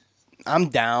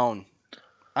down.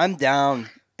 I'm down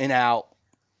and out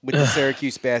with the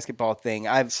Syracuse basketball thing.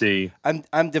 I'm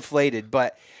deflated,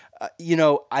 but I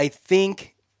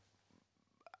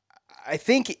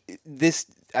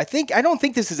don't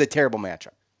think this is a terrible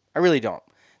matchup. I really don't.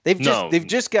 They've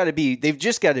just got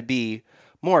to be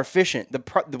more efficient.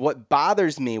 What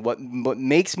bothers me, what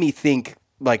makes me think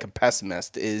like a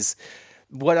pessimist, is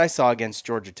what I saw against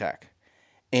Georgia Tech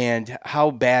and how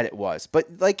bad it was. But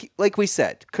like we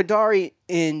said, Kadari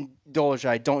and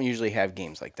Dolezaj don't usually have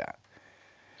games like that.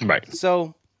 Right.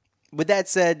 So, with that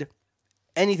said,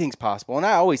 anything's possible, and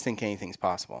I always think anything's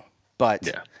possible. But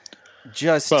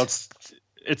it's tough.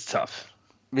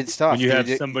 It's tough.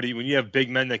 When you have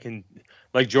big men that can,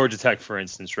 like Georgia Tech, for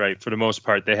instance, right? For the most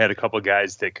part, they had a couple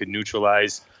guys that could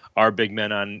neutralize our big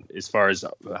men on as far as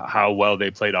how well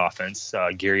they played offense.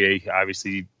 Guerrier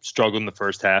obviously struggled in the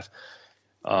first half.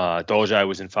 Dolezaj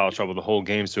was in foul trouble the whole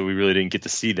game, so we really didn't get to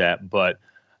see that. But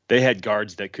they had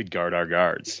guards that could guard our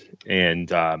guards.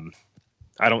 And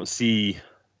I don't see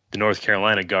the North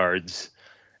Carolina guards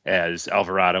as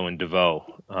Alvarado and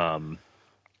DeVoe.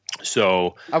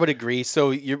 So I would agree.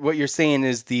 So what you're saying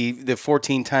is the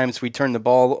 14 times we turned the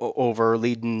ball over,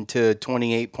 leading to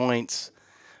 28 points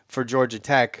for Georgia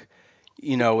Tech,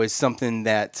 is something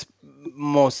that's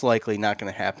most likely not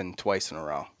going to happen twice in a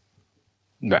row.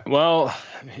 Well,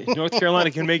 North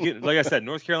Carolina can make it. Like I said,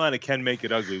 North Carolina can make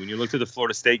it ugly. When you look to the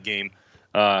Florida State game,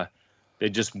 they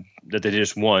just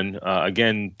won.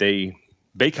 Again, they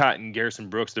Baycott and Garrison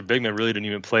Brooks, their big men really didn't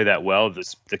even play that well. The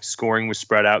scoring was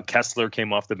spread out. Kessler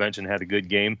came off the bench and had a good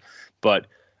game. But,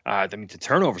 the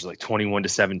turnovers like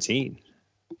 21-17.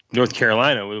 North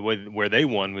Carolina, where they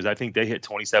won, was I think they hit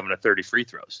 27 of 30 free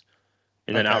throws.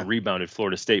 And then out-rebounded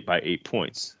Florida State by 8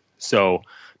 points. So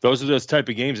those are those type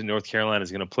of games that North Carolina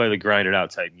is going to play, the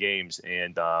grinded-out type games.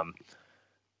 And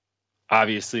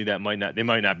obviously they might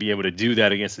not be able to do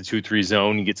that against the 2-3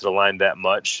 zone and get to the line that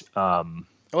much. Well,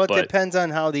 it depends on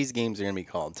how these games are going to be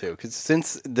called too, because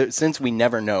since we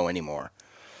never know anymore,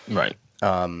 right?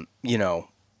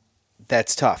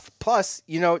 That's tough. Plus,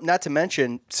 not to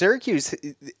mention Syracuse,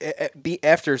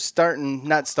 after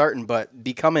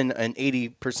becoming an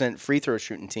 80% free throw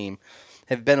shooting team,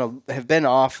 have been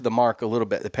off the mark a little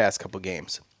bit the past couple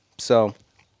games. So,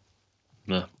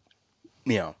 Well,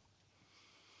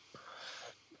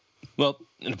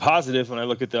 in a positive, when I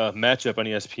look at the matchup on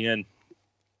ESPN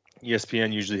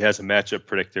usually has a matchup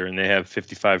predictor, and they have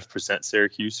 55%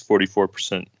 Syracuse,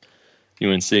 44%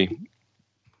 UNC.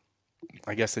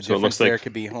 I guess the difference there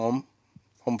could be home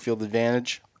field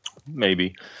advantage.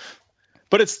 Maybe.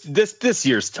 But it's this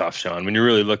year's tough, Sean, when you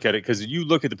really look at it, because you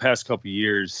look at the past couple of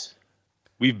years,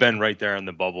 we've been right there on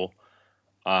the bubble.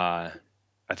 I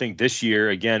think this year,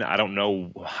 again, I don't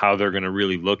know how they're going to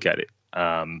really look at it.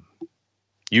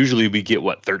 Usually we get,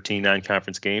 13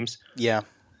 non-conference games? Yeah.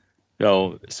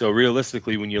 So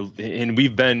realistically,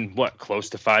 we've been close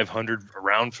to 500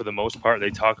 around for the most part. They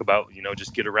talk about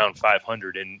just get around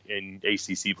 500 in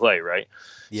ACC play, right?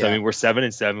 Yeah. So I mean we're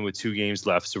 7-7 with 2 games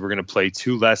left, so we're going to play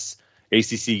 2 less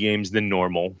ACC games than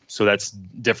normal. So that's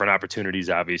different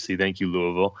opportunities, obviously. Thank you,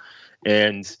 Louisville.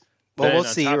 And we'll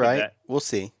see, right? We'll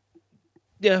see.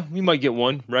 Yeah, we might get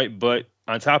one, right? But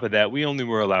on top of that, we only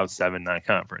were allowed 7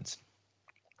 non-conference.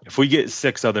 If we get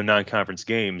 6 other non-conference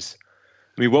games,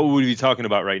 I mean, what would we be talking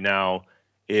about right now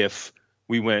if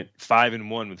we went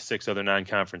 5-1 with 6 other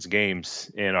non-conference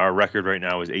games, and our record right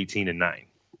now is 18-9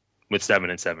 with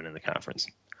 7-7 in the conference?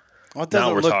 Well,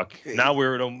 now we're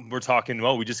talking.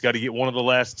 Well, we just got to get one of the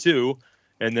last 2,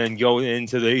 and then go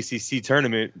into the ACC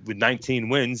tournament with 19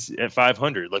 wins at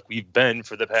 500, like we've been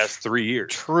for the past 3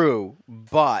 years. True,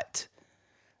 but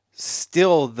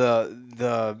still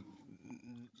the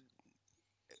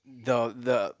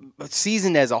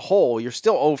season as a whole, you're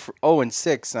still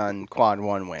 0-6 on quad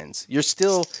 1 wins. You're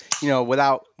still,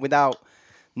 without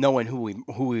knowing who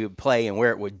we would play and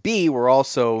where it would be, we're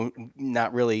also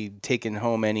not really taking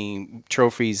home any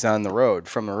trophies from the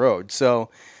road.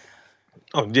 So,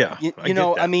 I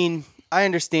mean, I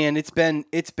understand it's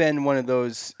been one of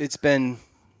those. It's been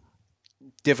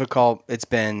difficult. It's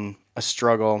been a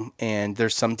struggle, and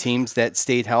there's some teams that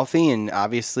stayed healthy, and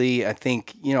obviously, I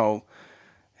think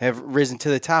have risen to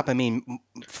the top. I mean,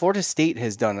 Florida State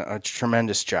has done a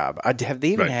tremendous job. Have they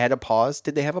even had a pause?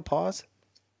 Did they have a pause?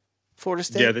 Florida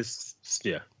State?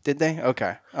 Yeah. Did they?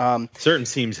 Okay. Certain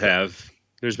teams have.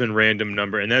 There's been random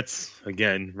number, and that's,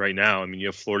 again, right now. I mean, you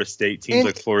have Florida State, teams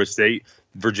like Florida State,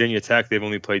 Virginia Tech, they've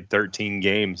only played 13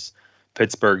 games.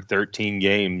 Pittsburgh, 13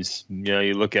 games.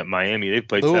 You look at Miami, they've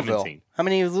played Louisville. 17. How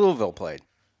many has Louisville played?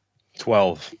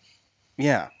 12.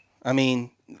 Yeah. I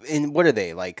mean, and what are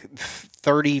they, like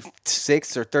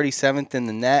 36th or 37th in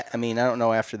the net? I mean, I don't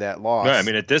know after that loss. No, I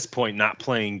mean, at this point, not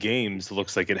playing games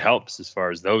looks like it helps as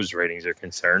far as those ratings are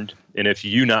concerned. And if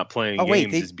you not playing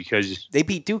games is because they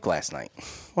beat Duke last night.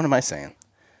 What am I saying?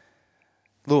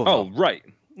 Louisville. Oh, right.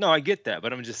 No, I get that,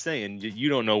 but I'm just saying you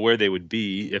don't know where they would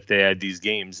be if they had these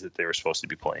games that they were supposed to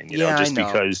be playing. Just I know.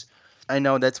 Because I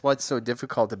know that's what's so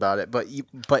difficult about it, but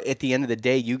at the end of the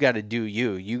day, you got to do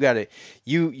you. You got to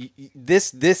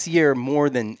this year more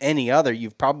than any other.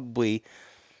 You've probably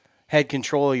had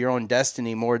control of your own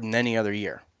destiny more than any other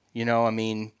year. I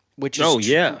mean, which is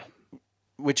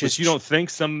you don't think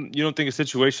a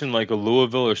situation like a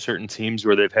Louisville or certain teams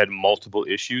where they've had multiple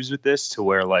issues with this to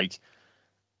where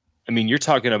I mean, you're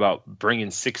talking about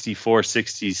bringing 64,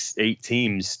 68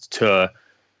 teams to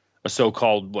a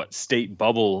so-called state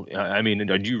bubble. I mean,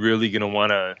 are you really going to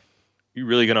want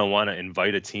to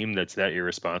invite a team that's that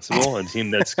irresponsible, a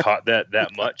team that's caught that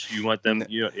much? You want them, are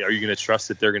you going to trust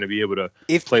that they're going to be able to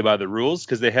play by the rules?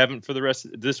 Because they haven't for the rest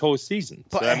of this whole season.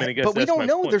 But, so, I mean, I guess but we don't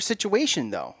know point. their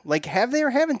situation though. Like, have they or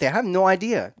haven't they? I have no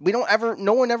idea.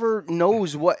 No one ever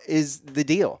knows what is the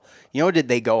deal. Did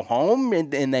they go home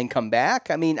and then come back?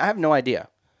 I mean, I have no idea.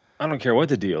 I don't care what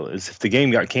the deal is. If the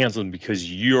game got canceled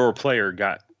because your player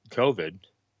got COVID,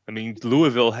 I mean,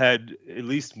 Louisville had at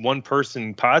least one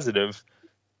person positive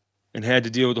and had to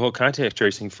deal with the whole contact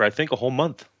tracing for, I think, a whole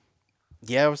month.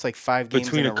 Yeah, it was like 5 games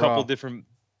between in a couple row. different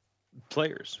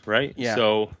players, right? Yeah.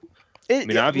 So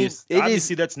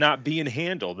Obviously that's not being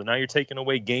handled, and now you're taking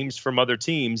away games from other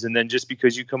teams. And then just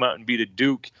because you come out and beat a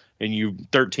Duke and you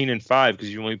 13-5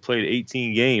 because you only played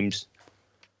 18 games.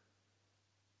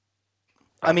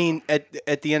 I mean,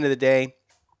 at the end of the day,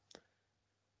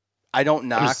 I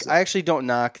actually don't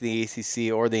knock the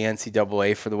ACC or the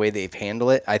NCAA for the way they've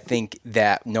handled it. I think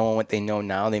that knowing what they know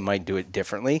now, they might do it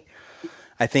differently.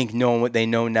 I think knowing what they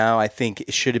know now, I think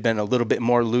it should have been a little bit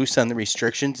more loose on the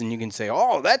restrictions. And you can say,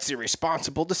 oh, that's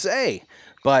irresponsible to say.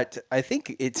 But I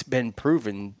think it's been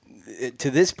proven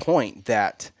to this point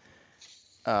that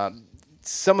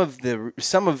some of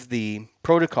the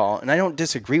protocol, and I don't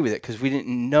disagree with it because we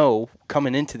didn't know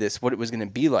coming into this what it was going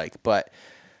to be like, but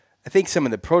I think some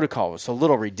of the protocol was a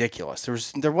little ridiculous.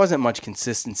 There wasn't much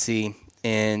consistency,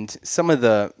 and some of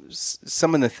the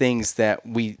things that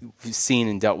we've seen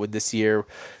and dealt with this year,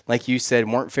 like you said,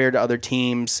 weren't fair to other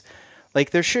teams.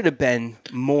 Like, there should have been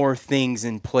more things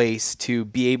in place to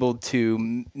be able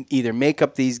to either make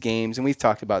up these games, and we've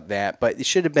talked about that, but it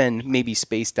should have been maybe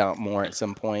spaced out more at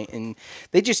some point, and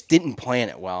they just didn't plan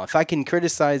it well. If I can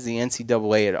criticize the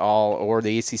NCAA at all or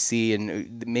the ACC,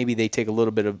 and maybe they take a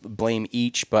little bit of blame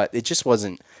each, but it just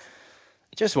wasn't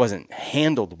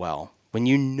handled well. When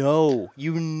you know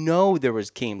there was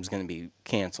games going to be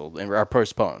canceled or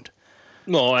postponed.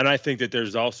 Well, and I think that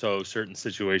there's also certain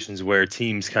situations where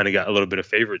teams kind of got a little bit of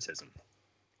favoritism.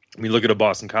 I mean, look at a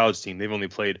Boston College team. They've only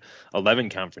played 11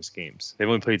 conference games. They've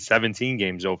only played 17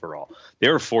 games overall. They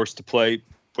were forced to play,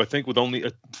 I think, with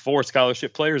only 4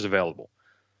 scholarship players available,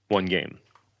 1 game.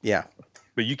 Yeah.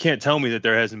 But you can't tell me that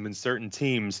there hasn't been certain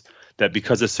teams that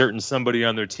because a certain somebody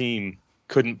on their team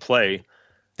couldn't play,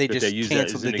 they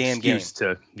canceled the damn game.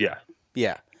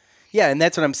 Yeah, and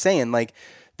that's what I'm saying. Like,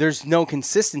 there's no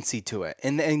consistency to it,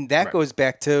 and that goes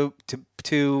back to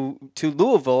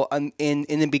Louisville in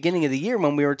the beginning of the year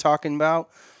when we were talking about,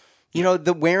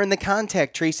 the wearing the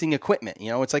contact tracing equipment.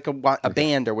 It's like a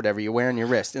band or whatever you wear on your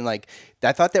wrist, and like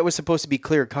I thought that was supposed to be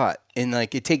clear cut, and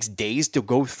like it takes days to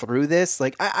go through this.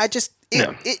 Like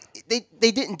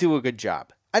they didn't do a good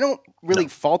job. I don't really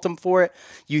fault them for it.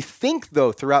 You think,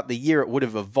 though, throughout the year it would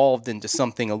have evolved into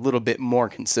something a little bit more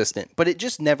consistent, but it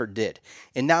just never did.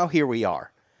 And now here we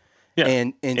are. Yeah,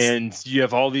 and you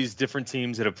have all these different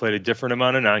teams that have played a different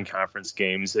amount of non-conference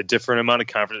games, a different amount of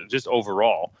conference, just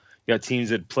overall. You got teams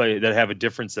that have a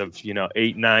difference of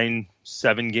 8, 9,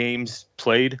 7 games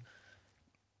played,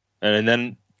 and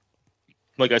then,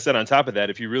 like I said, on top of that,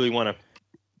 if you really want to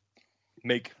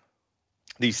make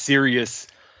these serious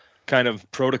kind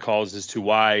of protocols as to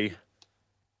why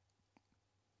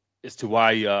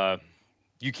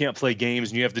you can't play games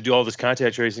and you have to do all this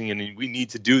contact tracing and we need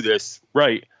to do this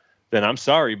right, then I'm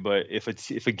sorry, but if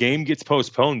a game gets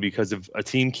postponed because of a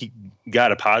team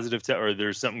got a positive or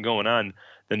there's something going on,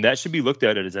 then that should be looked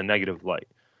at as a negative light.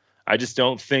 I just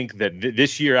don't think that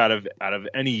this year out of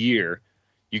any year,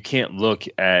 you can't look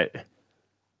at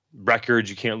records.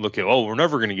 You can't look at, we're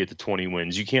never going to get to 20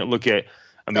 wins. You can't look at,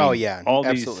 all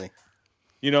absolutely.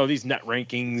 These net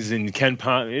rankings and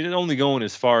KenPom, it's only going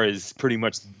as far as pretty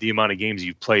much the amount of games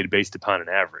you've played based upon an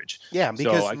average. Yeah,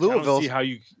 because Louisville,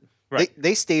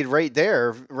 they stayed right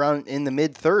there around in the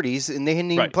mid-30s, and they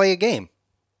didn't even play a game.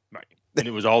 Right, and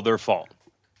it was all their fault.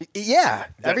 Yeah,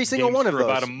 every single one of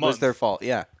those was their fault.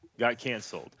 Yeah, got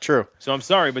canceled. True. So I'm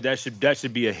sorry, but that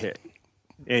should be a hit.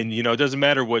 And, it doesn't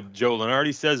matter what Joe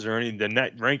Lunardi says or any of the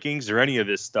net rankings or any of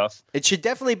this stuff. It should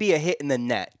definitely be a hit in the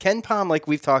net. KenPom, like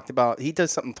we've talked about, he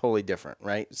does something totally different,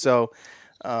 right? So,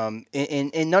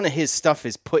 and none of his stuff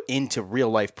is put into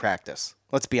real-life practice.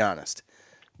 Let's be honest.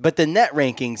 But the net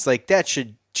rankings, like that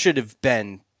should have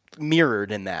been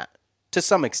mirrored in that to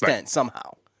some extent,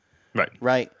 somehow.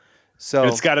 Right? So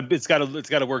it's got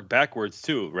to work backwards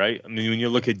too, right? I mean, when you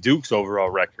look at Duke's overall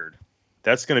record,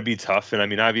 that's going to be tough. And I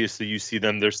mean, obviously you see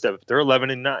them, they're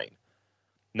 11-9,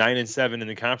 9-7 in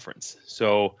the conference.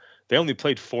 So they only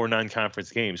played 4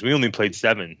 non-conference games. We only played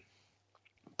 7,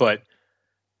 but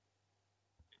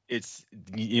it's,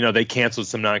 they canceled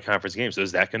some non-conference games. So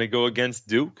is that going to go against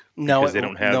Duke? No, because they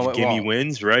don't have gimme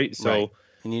wins, right? So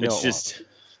it's just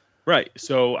right.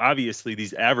 So obviously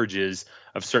these averages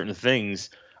of certain things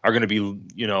are going to be,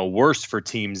 worse for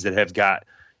teams that have got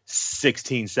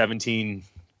 16, 17,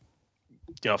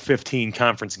 15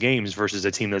 conference games versus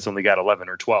a team that's only got 11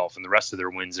 or 12 and the rest of their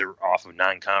wins are off of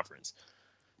non-conference.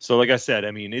 So like I said,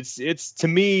 I mean, it's to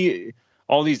me,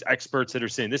 all these experts that are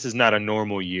saying this is not a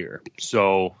normal year.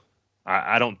 So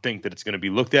I don't think that it's going to be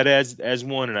looked at as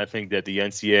one. And I think that the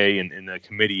NCAA and the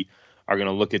committee are going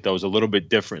to look at those a little bit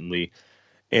differently.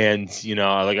 And,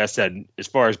 like I said, as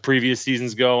far as previous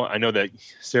seasons go, I know that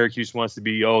Syracuse wants to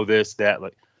be, this, that,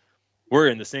 like, we're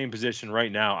in the same position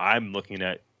right now. I'm looking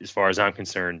at, as far as I'm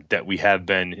concerned, that we have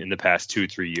been in the past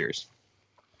 2-3 years.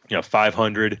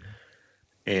 500,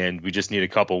 and we just need a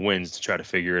couple wins to try to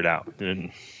figure it out.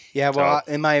 And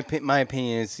in my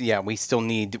opinion is, we still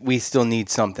need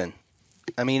something.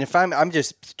 I mean, if I'm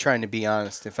just trying to be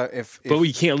honest. But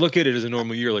we can't look at it as a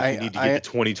normal year. Like, we need to get the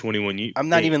 2021 I'm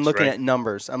not even looking at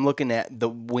numbers. I'm looking at the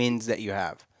wins that you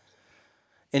have,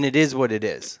 and it is what it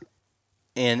is.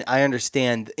 And I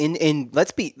understand. And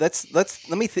let me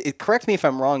correct me if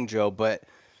I'm wrong, Joe. But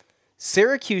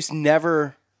Syracuse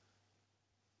never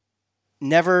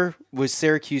was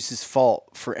Syracuse's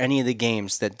fault for any of the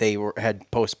games that they had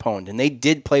postponed, and they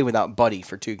did play without Buddy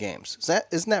for 2 games.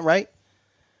 Isn't that right?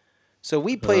 So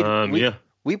we played.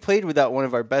 We played without one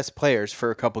of our best players for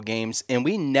a couple games, and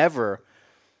we never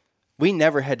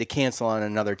had to cancel on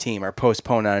another team or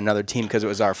postpone on another team because it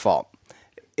was our fault.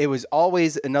 It was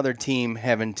always another team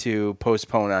having to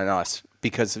postpone on us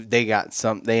because they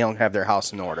don't have their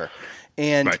house in order,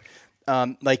 and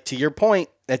like to your point.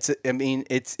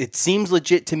 It seems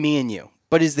legit to me and you,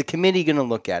 but is the committee going to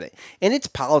look at it? And it's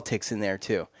politics in there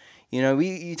too.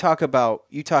 You talk about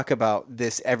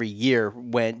this every year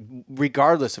when,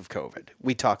 regardless of COVID,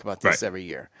 we talk about this every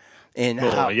year. And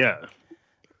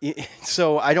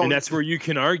so I don't. And that's where you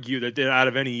can argue that out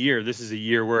of any year, this is a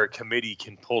year where a committee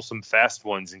can pull some fast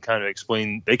ones and kind of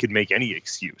explain. They could make any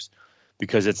excuse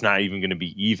because it's not even going to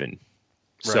be even. Right.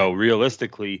 So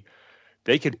realistically,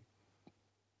 they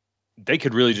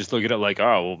could really just look at it like,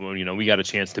 we got a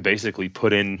chance to basically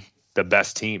put in the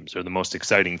best teams or the most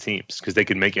exciting teams because they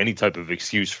could make any type of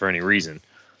excuse for any reason.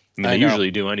 I mean, they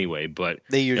usually do anyway, but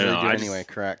they usually do anyway.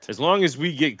 Correct. As long as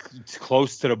we get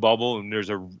close to the bubble and there's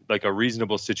a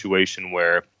reasonable situation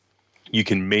where you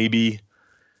can maybe,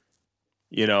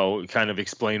 kind of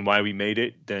explain why we made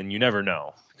it, then you never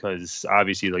know. Because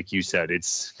obviously, like you said,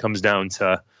 it comes down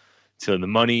to the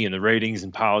money and the ratings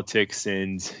and politics,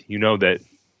 and that.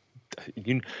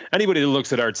 Anybody that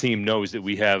looks at our team knows that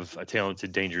we have a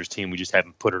talented, dangerous team. We just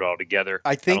haven't put it all together.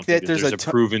 I think that there's a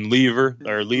proven leader.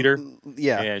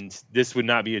 Yeah, and this would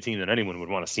not be a team that anyone would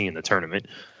want to see in the tournament.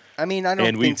 I mean, I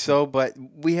don't think so, but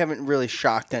we haven't really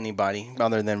shocked anybody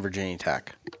other than Virginia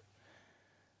Tech.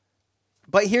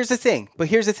 But here's the thing.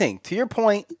 To your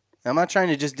point, I'm not trying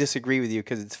to just disagree with you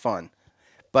because it's fun.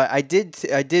 But I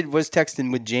was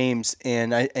texting with James,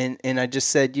 and I just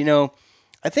said,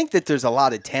 I think that there's a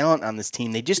lot of talent on this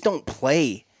team. They just don't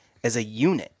play as a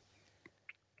unit.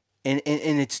 And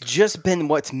it's just been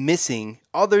what's missing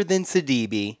other than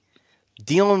Sidibe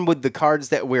dealing with the cards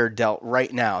that we're dealt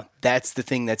right now. That's the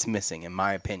thing that's missing, in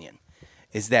my opinion,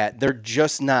 is that they're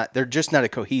just not a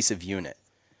cohesive unit.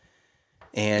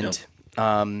 And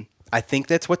I think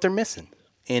that's what they're missing.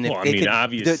 And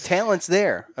the talent's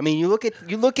there. I mean, you look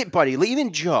at Buddy,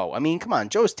 even Joe. I mean, come on,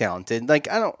 Joe's talented. Like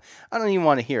I don't even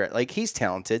want to hear it. Like he's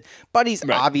talented. Buddy's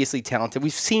obviously talented.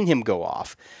 We've seen him go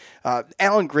off.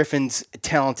 Alan Griffin's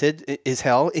talented as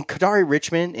hell, and Kadari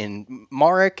Richmond and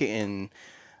Marek and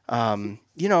as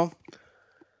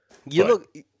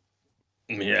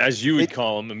you would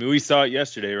call him. I mean, we saw it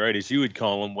yesterday, right? As you would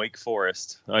call him, Wake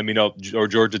Forest. I mean, or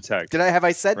Georgia Tech. Have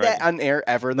I said that on air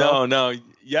ever? Though? No.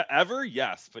 Yeah, ever?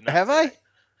 Yes, but not have today. I?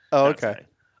 Oh, okay.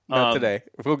 Not today.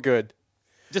 Well, good.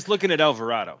 Just looking at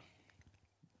Alvarado,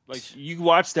 like you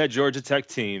watched that Georgia Tech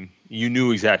team, you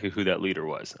knew exactly who that leader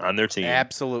was on their team.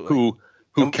 Absolutely.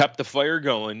 Who kept the fire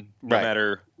going no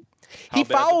matter. He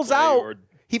fouls out.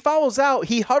 He fouls out.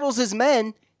 He huddles his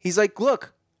men. He's like,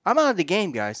 "Look, I'm out of the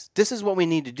game, guys. This is what we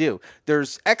need to do.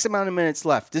 There's X amount of minutes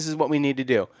left. This is what we need to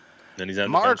do." Then he's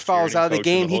on Mark falls out of the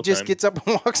game. He just gets up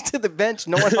and walks to the bench.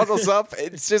 No one huddles up.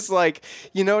 It's just like,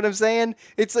 you know what I'm saying?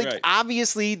 It's like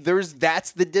obviously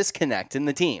that's the disconnect in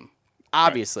the team.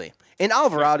 Obviously. Right. And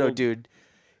Alvarado, dude,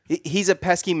 he's a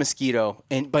pesky mosquito,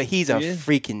 but he's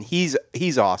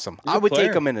he's awesome. I would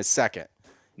take him in a second.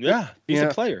 Yeah, he's a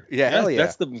player. Yeah, hell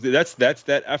yeah. That's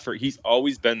that effort. He's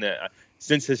always been that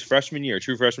since his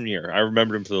true freshman year. I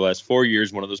remember him for the last 4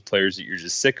 years. One of those players that you're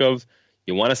just sick of.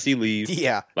 You want to see leave.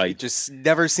 Yeah, it just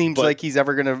never seems like he's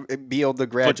ever going to be able to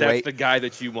graduate. But that's the guy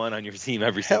that you want on your team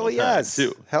every single time,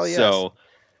 too. Hell yes. So,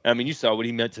 I mean, you saw what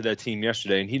he meant to that team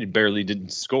yesterday, and he barely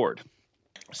didn't scored.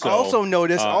 So, also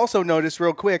notice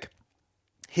real quick,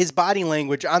 his body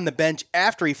language on the bench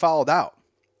after he fouled out.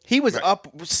 He was up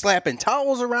slapping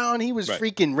towels around. He was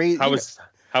freaking raised.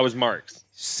 How was Marks?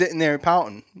 Sitting there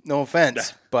pouting. No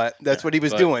offense, but that's what he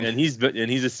was doing. And he's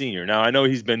a senior. Now, I know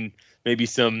he's been maybe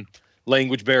some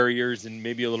language barriers and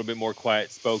maybe a little bit more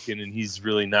quiet spoken, and he's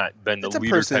really not been the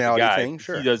leader type of guy. Thing,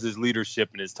 sure. He does his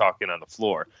leadership and his talking on the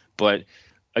floor. But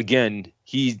again,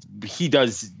 he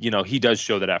does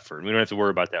show that effort. We don't have to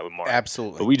worry about that with Mark.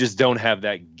 Absolutely. But we just don't have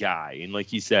that guy. And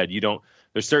like you said,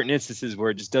 there's certain instances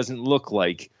where it just doesn't look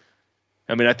like.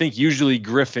 I mean, I think usually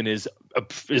Griffin is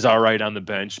all right on the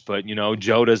bench, but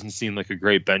Joe doesn't seem like a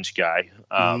great bench guy.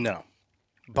 No.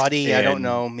 Buddy, I don't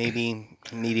know, maybe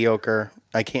mediocre.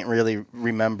 I can't really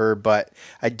remember, but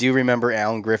I do remember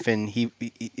Alan Griffin.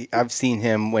 I've seen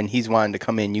him when he's wanting to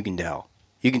come in. You can tell.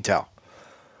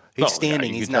 He's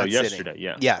standing. He's not sitting. Yesterday,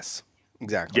 yeah. Yes,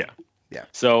 exactly. Yeah.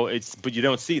 So but you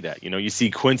don't see that. You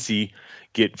see Quincy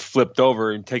get flipped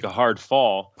over and take a hard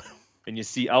fall, and you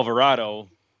see Alvarado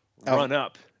run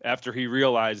up after he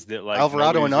realized that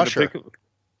Alvarado and Usher.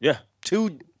 Yeah.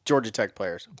 2 Georgia Tech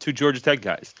players. 2 Georgia Tech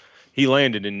guys. He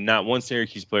landed, and not one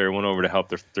Syracuse player went over to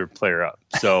help their player up.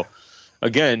 So,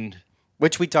 again,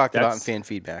 which we talked about in fan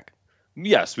feedback.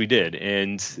 Yes, we did,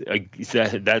 and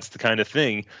that's the kind of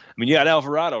thing. I mean, you had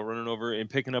Alvarado running over and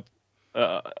picking up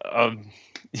a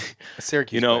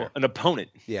Syracuse player. An opponent.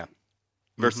 Yeah.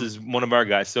 Versus one of our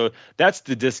guys. So that's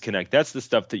the disconnect. That's the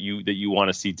stuff that you want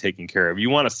to see taken care of. You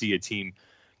want to see a team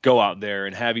go out there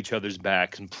and have each other's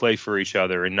backs and play for each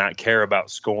other and not care about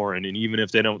scoring. And even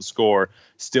if they don't score,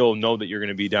 still know that you're going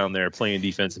to be down there playing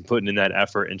defense and putting in that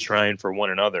effort and trying for one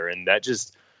another. And that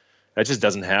just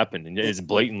doesn't happen. And it's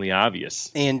blatantly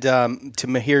obvious. And to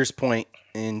Mahir's point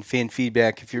in fan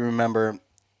feedback, if you remember,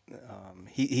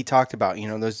 he talked about,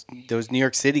 those New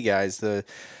York City guys, the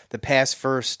pass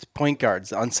first point guards,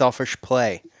 the unselfish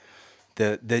play,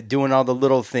 the doing all the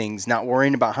little things, not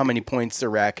worrying about how many points they're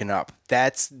racking up.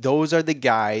 Those are the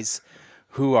guys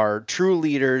who are true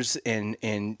leaders and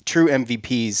true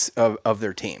MVPs of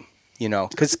their team.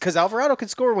 Because Alvarado can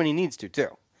score when he needs to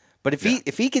too. But if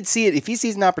he could see it, if he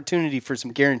sees an opportunity for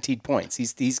some guaranteed points,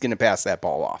 he's going to pass that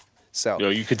ball off. So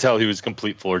you could tell he was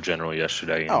complete floor general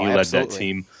yesterday, and he led that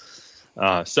team.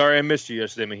 Sorry I missed you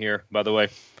yesterday, Mahir, by the way.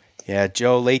 Yeah,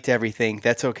 Joe, late to everything.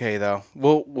 That's okay though.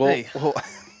 We'll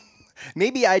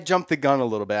maybe I jumped the gun a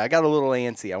little bit. I got a little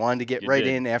antsy. I wanted to get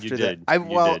in after that.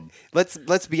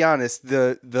 Let's be honest.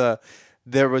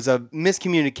 There was a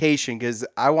miscommunication because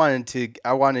I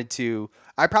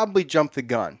probably jumped the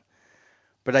gun,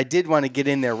 but I did want to get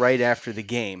in there right after the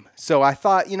game. So I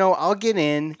thought, I'll get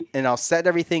in and I'll set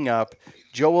everything up.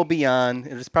 Joe will be on.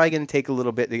 It was probably going to take a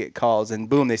little bit to get calls, and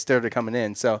boom, they started coming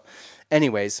in. So,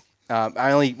 anyways,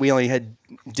 we only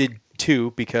did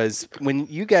 2 because when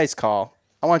you guys call,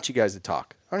 I want you guys to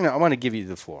talk. I want to give you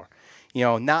the floor.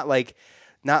 Not like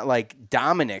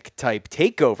Dominic type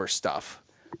takeover stuff,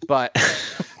 but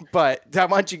I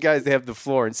want you guys to have the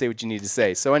floor and say what you need to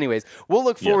say. So anyways, we'll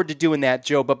look forward to doing that,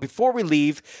 Joe. But before we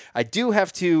leave, I do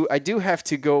have to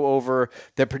go over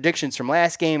the predictions from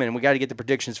last game, and we got to get the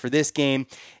predictions for this game.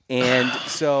 And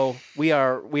so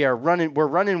we're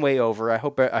running way over. I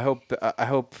hope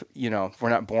we're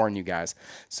not boring you guys.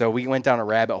 So we went down a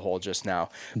rabbit hole just now,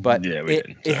 but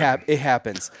it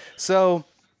happens. So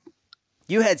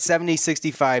you had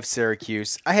 70-65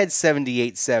 Syracuse. I had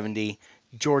 78-70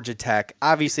 Georgia Tech.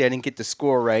 Obviously, I didn't get the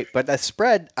score right, but the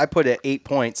spread I put at 8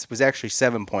 points was actually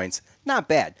 7 points. Not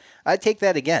bad. I'd take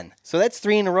that again. So that's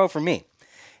 3 in a row for me.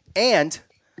 And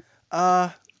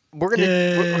we're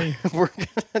gonna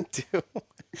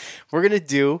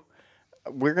do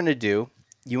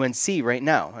UNC right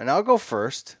now, and I'll go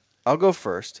first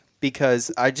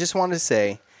because I just want to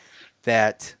say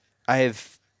that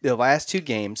the last 2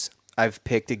 games I've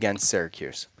picked against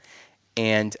Syracuse,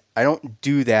 and I don't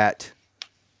do that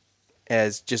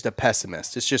as just a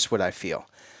pessimist. It's just what I feel.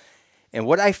 And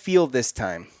what I feel this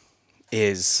time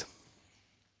is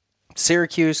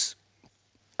Syracuse,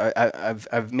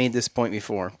 I've made this point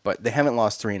before, but they haven't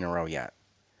lost 3 in a row yet.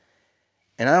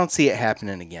 And I don't see it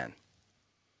happening again.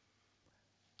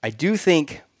 I do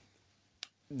think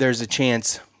there's a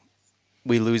chance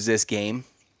we lose this game,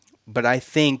 but I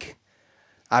think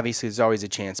obviously there's always a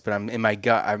chance, but in my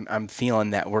gut, I'm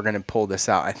feeling that we're going to pull this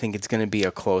out. I think it's going to be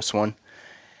a close one.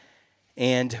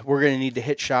 And we're going to need to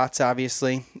hit shots,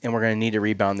 obviously, and we're going to need to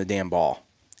rebound the damn ball.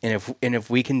 And if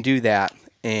we can do that,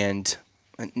 and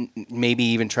maybe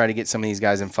even try to get some of these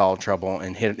guys in foul trouble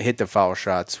and hit the foul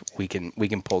shots, we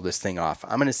can pull this thing off.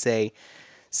 I'm going to say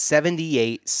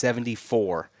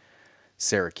 78-74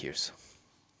 Syracuse.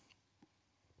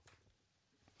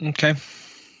 Okay.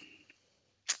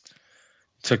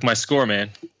 Took my score, man.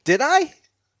 Did I?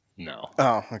 No.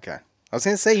 Oh, okay. I was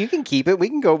going to say you can keep it. We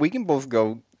can both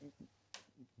go.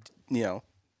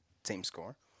 Same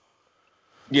score.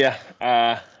 Yeah.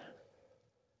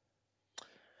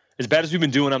 As bad as we've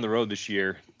been doing on the road this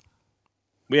year,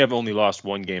 we have only lost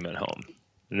 1 game at home.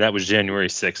 and that was January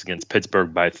 6th against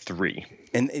Pittsburgh by 3.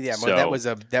 And yeah,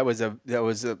 so,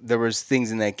 there was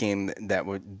things in that game that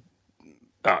would.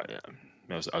 Oh yeah,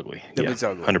 that was ugly. It was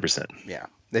ugly. 100%. Yeah,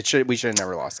 we should have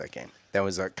never lost that game. That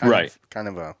was a kind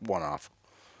of a one-off.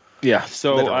 Yeah,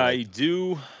 so Literally. I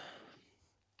do.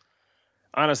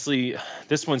 Honestly,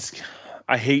 this one's.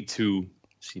 I hate to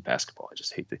see basketball. I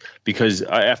just hate it because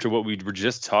after what we were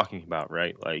just talking about,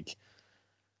 right? Like,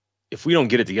 if we don't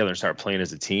get it together and start playing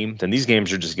as a team, then these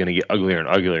games are just going to get uglier and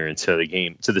uglier until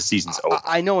the season's over.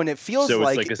 I know, and it feels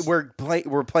like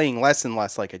we're playing less and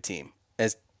less like a team.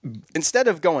 As instead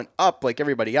of going up like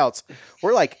everybody else,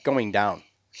 we're like going down.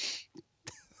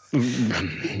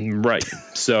 Right.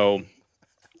 So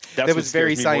that was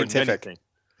very scientific.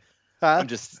 Huh?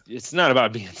 It's not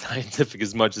about being scientific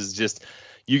as much as just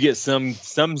you get some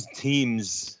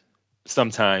teams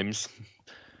sometimes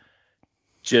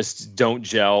just don't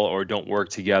gel or don't work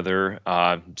together,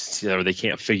 or they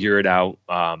can't figure it out.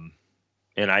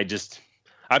 And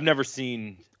I've never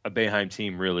seen a Boeheim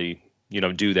team really,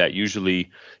 do that. Usually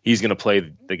he's going to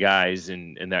play the guys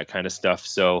and that kind of stuff.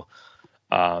 So,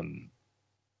 God,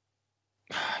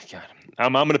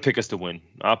 I'm going to pick us to win.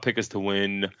 I'll pick us to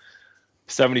win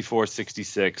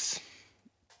 74-66.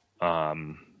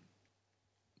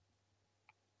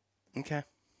 Okay.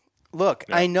 Look,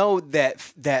 yeah. I know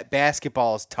that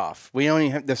basketball is tough. We don't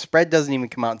even the spread doesn't even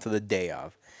come out until the day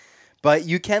of. But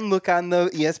you can look on the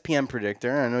ESPN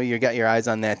predictor. I know you got your eyes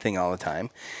on that thing all the time.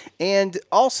 And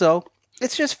also,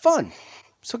 it's just fun.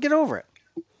 So get over it.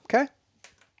 Okay?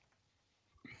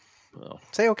 Well,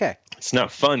 say okay. It's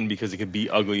not fun because it can be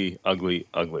ugly, ugly,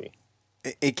 ugly.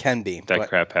 It can be. That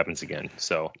crap happens again.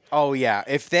 So. Oh yeah,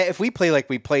 if we play like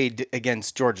we played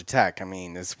against Georgia Tech, I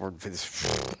mean, if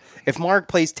Mark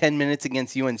plays 10 minutes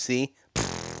against UNC, yeah,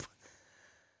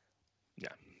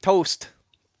 toast.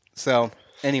 So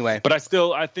anyway, but I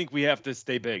think we have to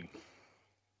stay big.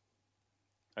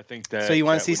 I think that. So you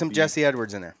want to see some Jesse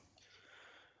Edwards in there?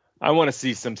 I want to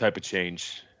see some type of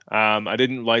change. I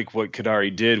didn't like what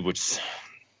Kadary did, which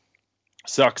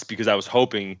sucks because I was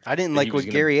hoping. I didn't like what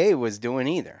Gary A was doing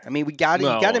either. I mean, you got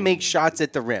to make shots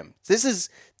at the rim. This is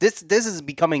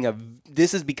becoming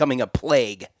a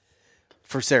plague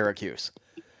for Syracuse.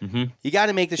 Mm-hmm. You got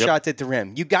to make the shots at the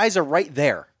rim. You guys are right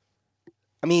there.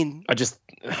 I mean,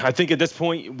 I think at this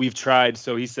point we've tried.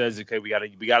 So he says, okay, we got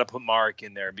to put Mark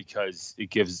in there because it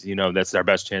gives that's our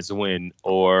best chance to win,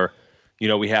 or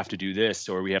we have to do this,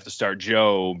 or we have to start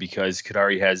Joe because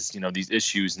Kadary has, these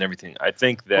issues and everything. I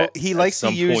think that he likes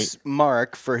to use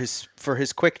Mark for his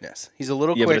quickness. He's a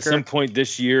little quicker. But at some point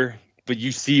this year, but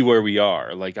you see where we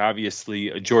are. Like, obviously,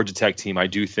 a Georgia Tech team, I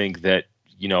do think that,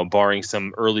 barring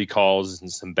some early calls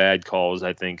and some bad calls,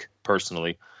 I think,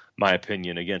 personally, my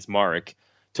opinion, against Mark,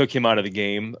 took him out of the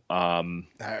game.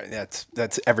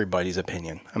 That's everybody's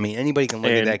opinion. I mean, anybody can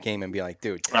look at that game and be like,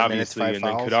 dude, 10 minutes, 5 and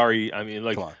fouls. Then Kadary, I mean,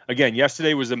 again,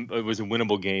 yesterday was a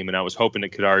winnable game, and I was hoping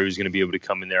that Kadary was going to be able to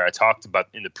come in there. I talked about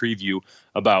in the preview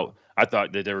about I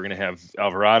thought that they were going to have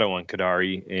Alvarado on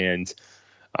Kadary, and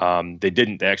they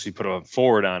didn't. They actually put a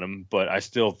forward on him, but I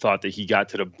still thought that he got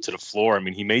to the floor. I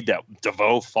mean, he made that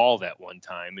DeVoe fall that one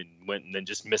time and went and then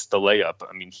just missed the layup.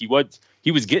 I mean, he was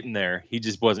getting there. He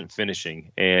just wasn't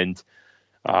finishing, and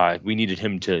we needed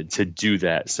him to do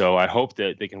that. So I hope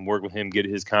that they can work with him, get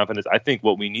his confidence. I think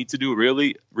what we need to do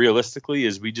really realistically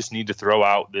is we just need to throw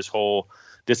out this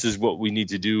is what we need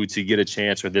to do to get a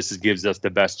chance, or gives us the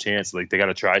best chance. Like, they got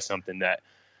to try something that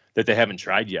they haven't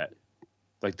tried yet.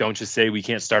 Like, don't just say we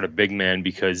can't start a big man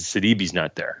because Sidibe's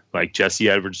not there. Like, Jesse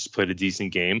Edwards played a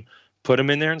decent game. Put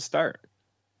him in there and start.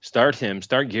 Start him.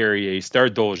 Start Guerrier.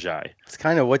 Start Dolezaj. It's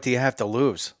kind of what do you have to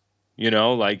lose?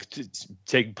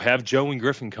 Have Joe and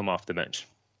Griffin come off the bench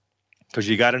because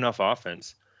you got enough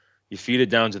offense. You feed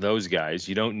it down to those guys.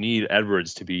 You don't need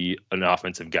Edwards to be an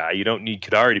offensive guy. You don't need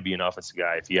Kadary to be an offensive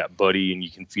guy. If you got Buddy and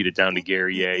you can feed it down to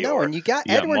Guerrier. No, and you got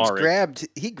Edwards grabbed.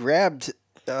 He grabbed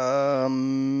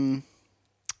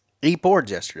 8 boards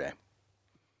yesterday.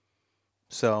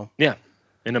 So yeah,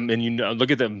 and look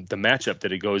at the matchup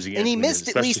that it goes against, and he missed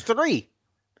at least 3.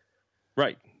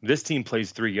 Right, this team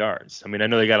plays 3 yards. I mean, I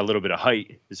know they got a little bit of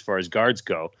height as far as guards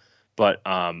go, but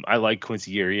I like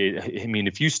Quincy Guerrier. I mean,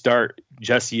 if you start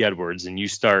Jesse Edwards and you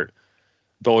start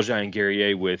Dolezaj and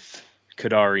Guerrier with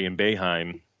Kadary and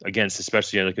Boeheim against,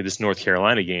 especially like this North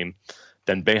Carolina game,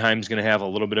 then Boeheim's going to have a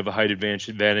little bit of a height advantage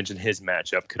in his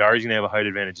matchup. Kadary's going to have a height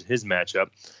advantage in his matchup.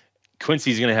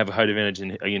 Quincy's going to have a height advantage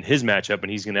in his matchup,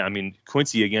 and he's going to. I mean,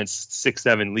 Quincy against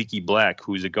 6'7" Leaky Black,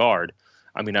 who's a guard.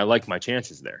 I mean, I like my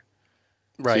chances there.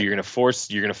 Right. So you're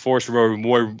going to force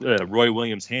Roy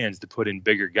Williams' hands to put in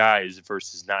bigger guys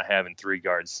versus not having 3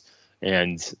 guards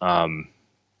And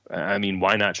I mean,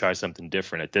 why not try something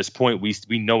different? At this point,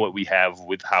 we know what we have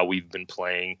with how we've been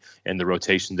playing and the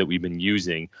rotation that we've been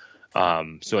using.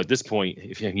 So at this point,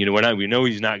 we know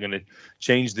he's not going to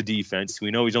change the defense.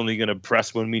 We know he's only going to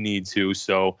press when we need to.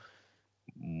 So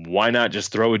why not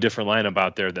just throw a different lineup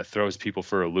out there that throws people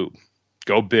for a loop?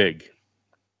 Go big.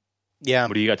 Yeah.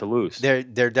 What do you got to lose? They're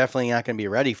definitely not going to be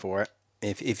ready for it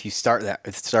if you start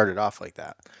it off like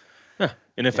that. Huh.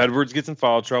 And if Edwards gets in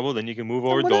foul trouble, then you can move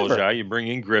over Dolezaj. You bring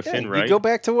in Griffin, right? You go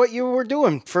back to what you were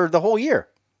doing for the whole year,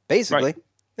 basically.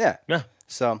 Right. Yeah.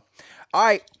 So, all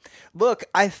right. Look,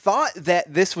 I thought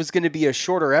that this was going to be a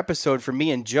shorter episode for me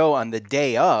and Joe on the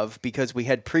day of because we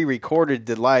had pre-recorded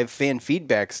the live fan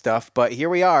feedback stuff, but here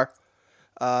we are.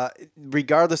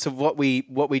 Regardless of what we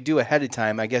do ahead of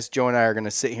time, I guess Joe and I are going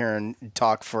to sit here and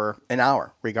talk for an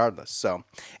hour, regardless. So,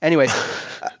 anyways,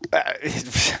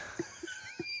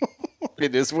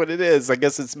 it is what it is. I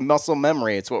guess it's muscle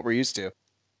memory. It's what we're used to.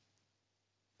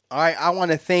 All right, I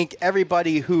want to thank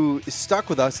everybody who stuck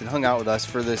with us and hung out with us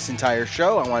for this entire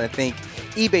show. I want to thank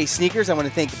eBay Sneakers. I want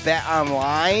to thank Bet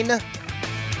Online.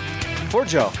 For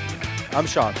Joe, I'm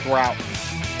Sean. We're out.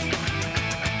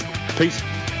 Peace.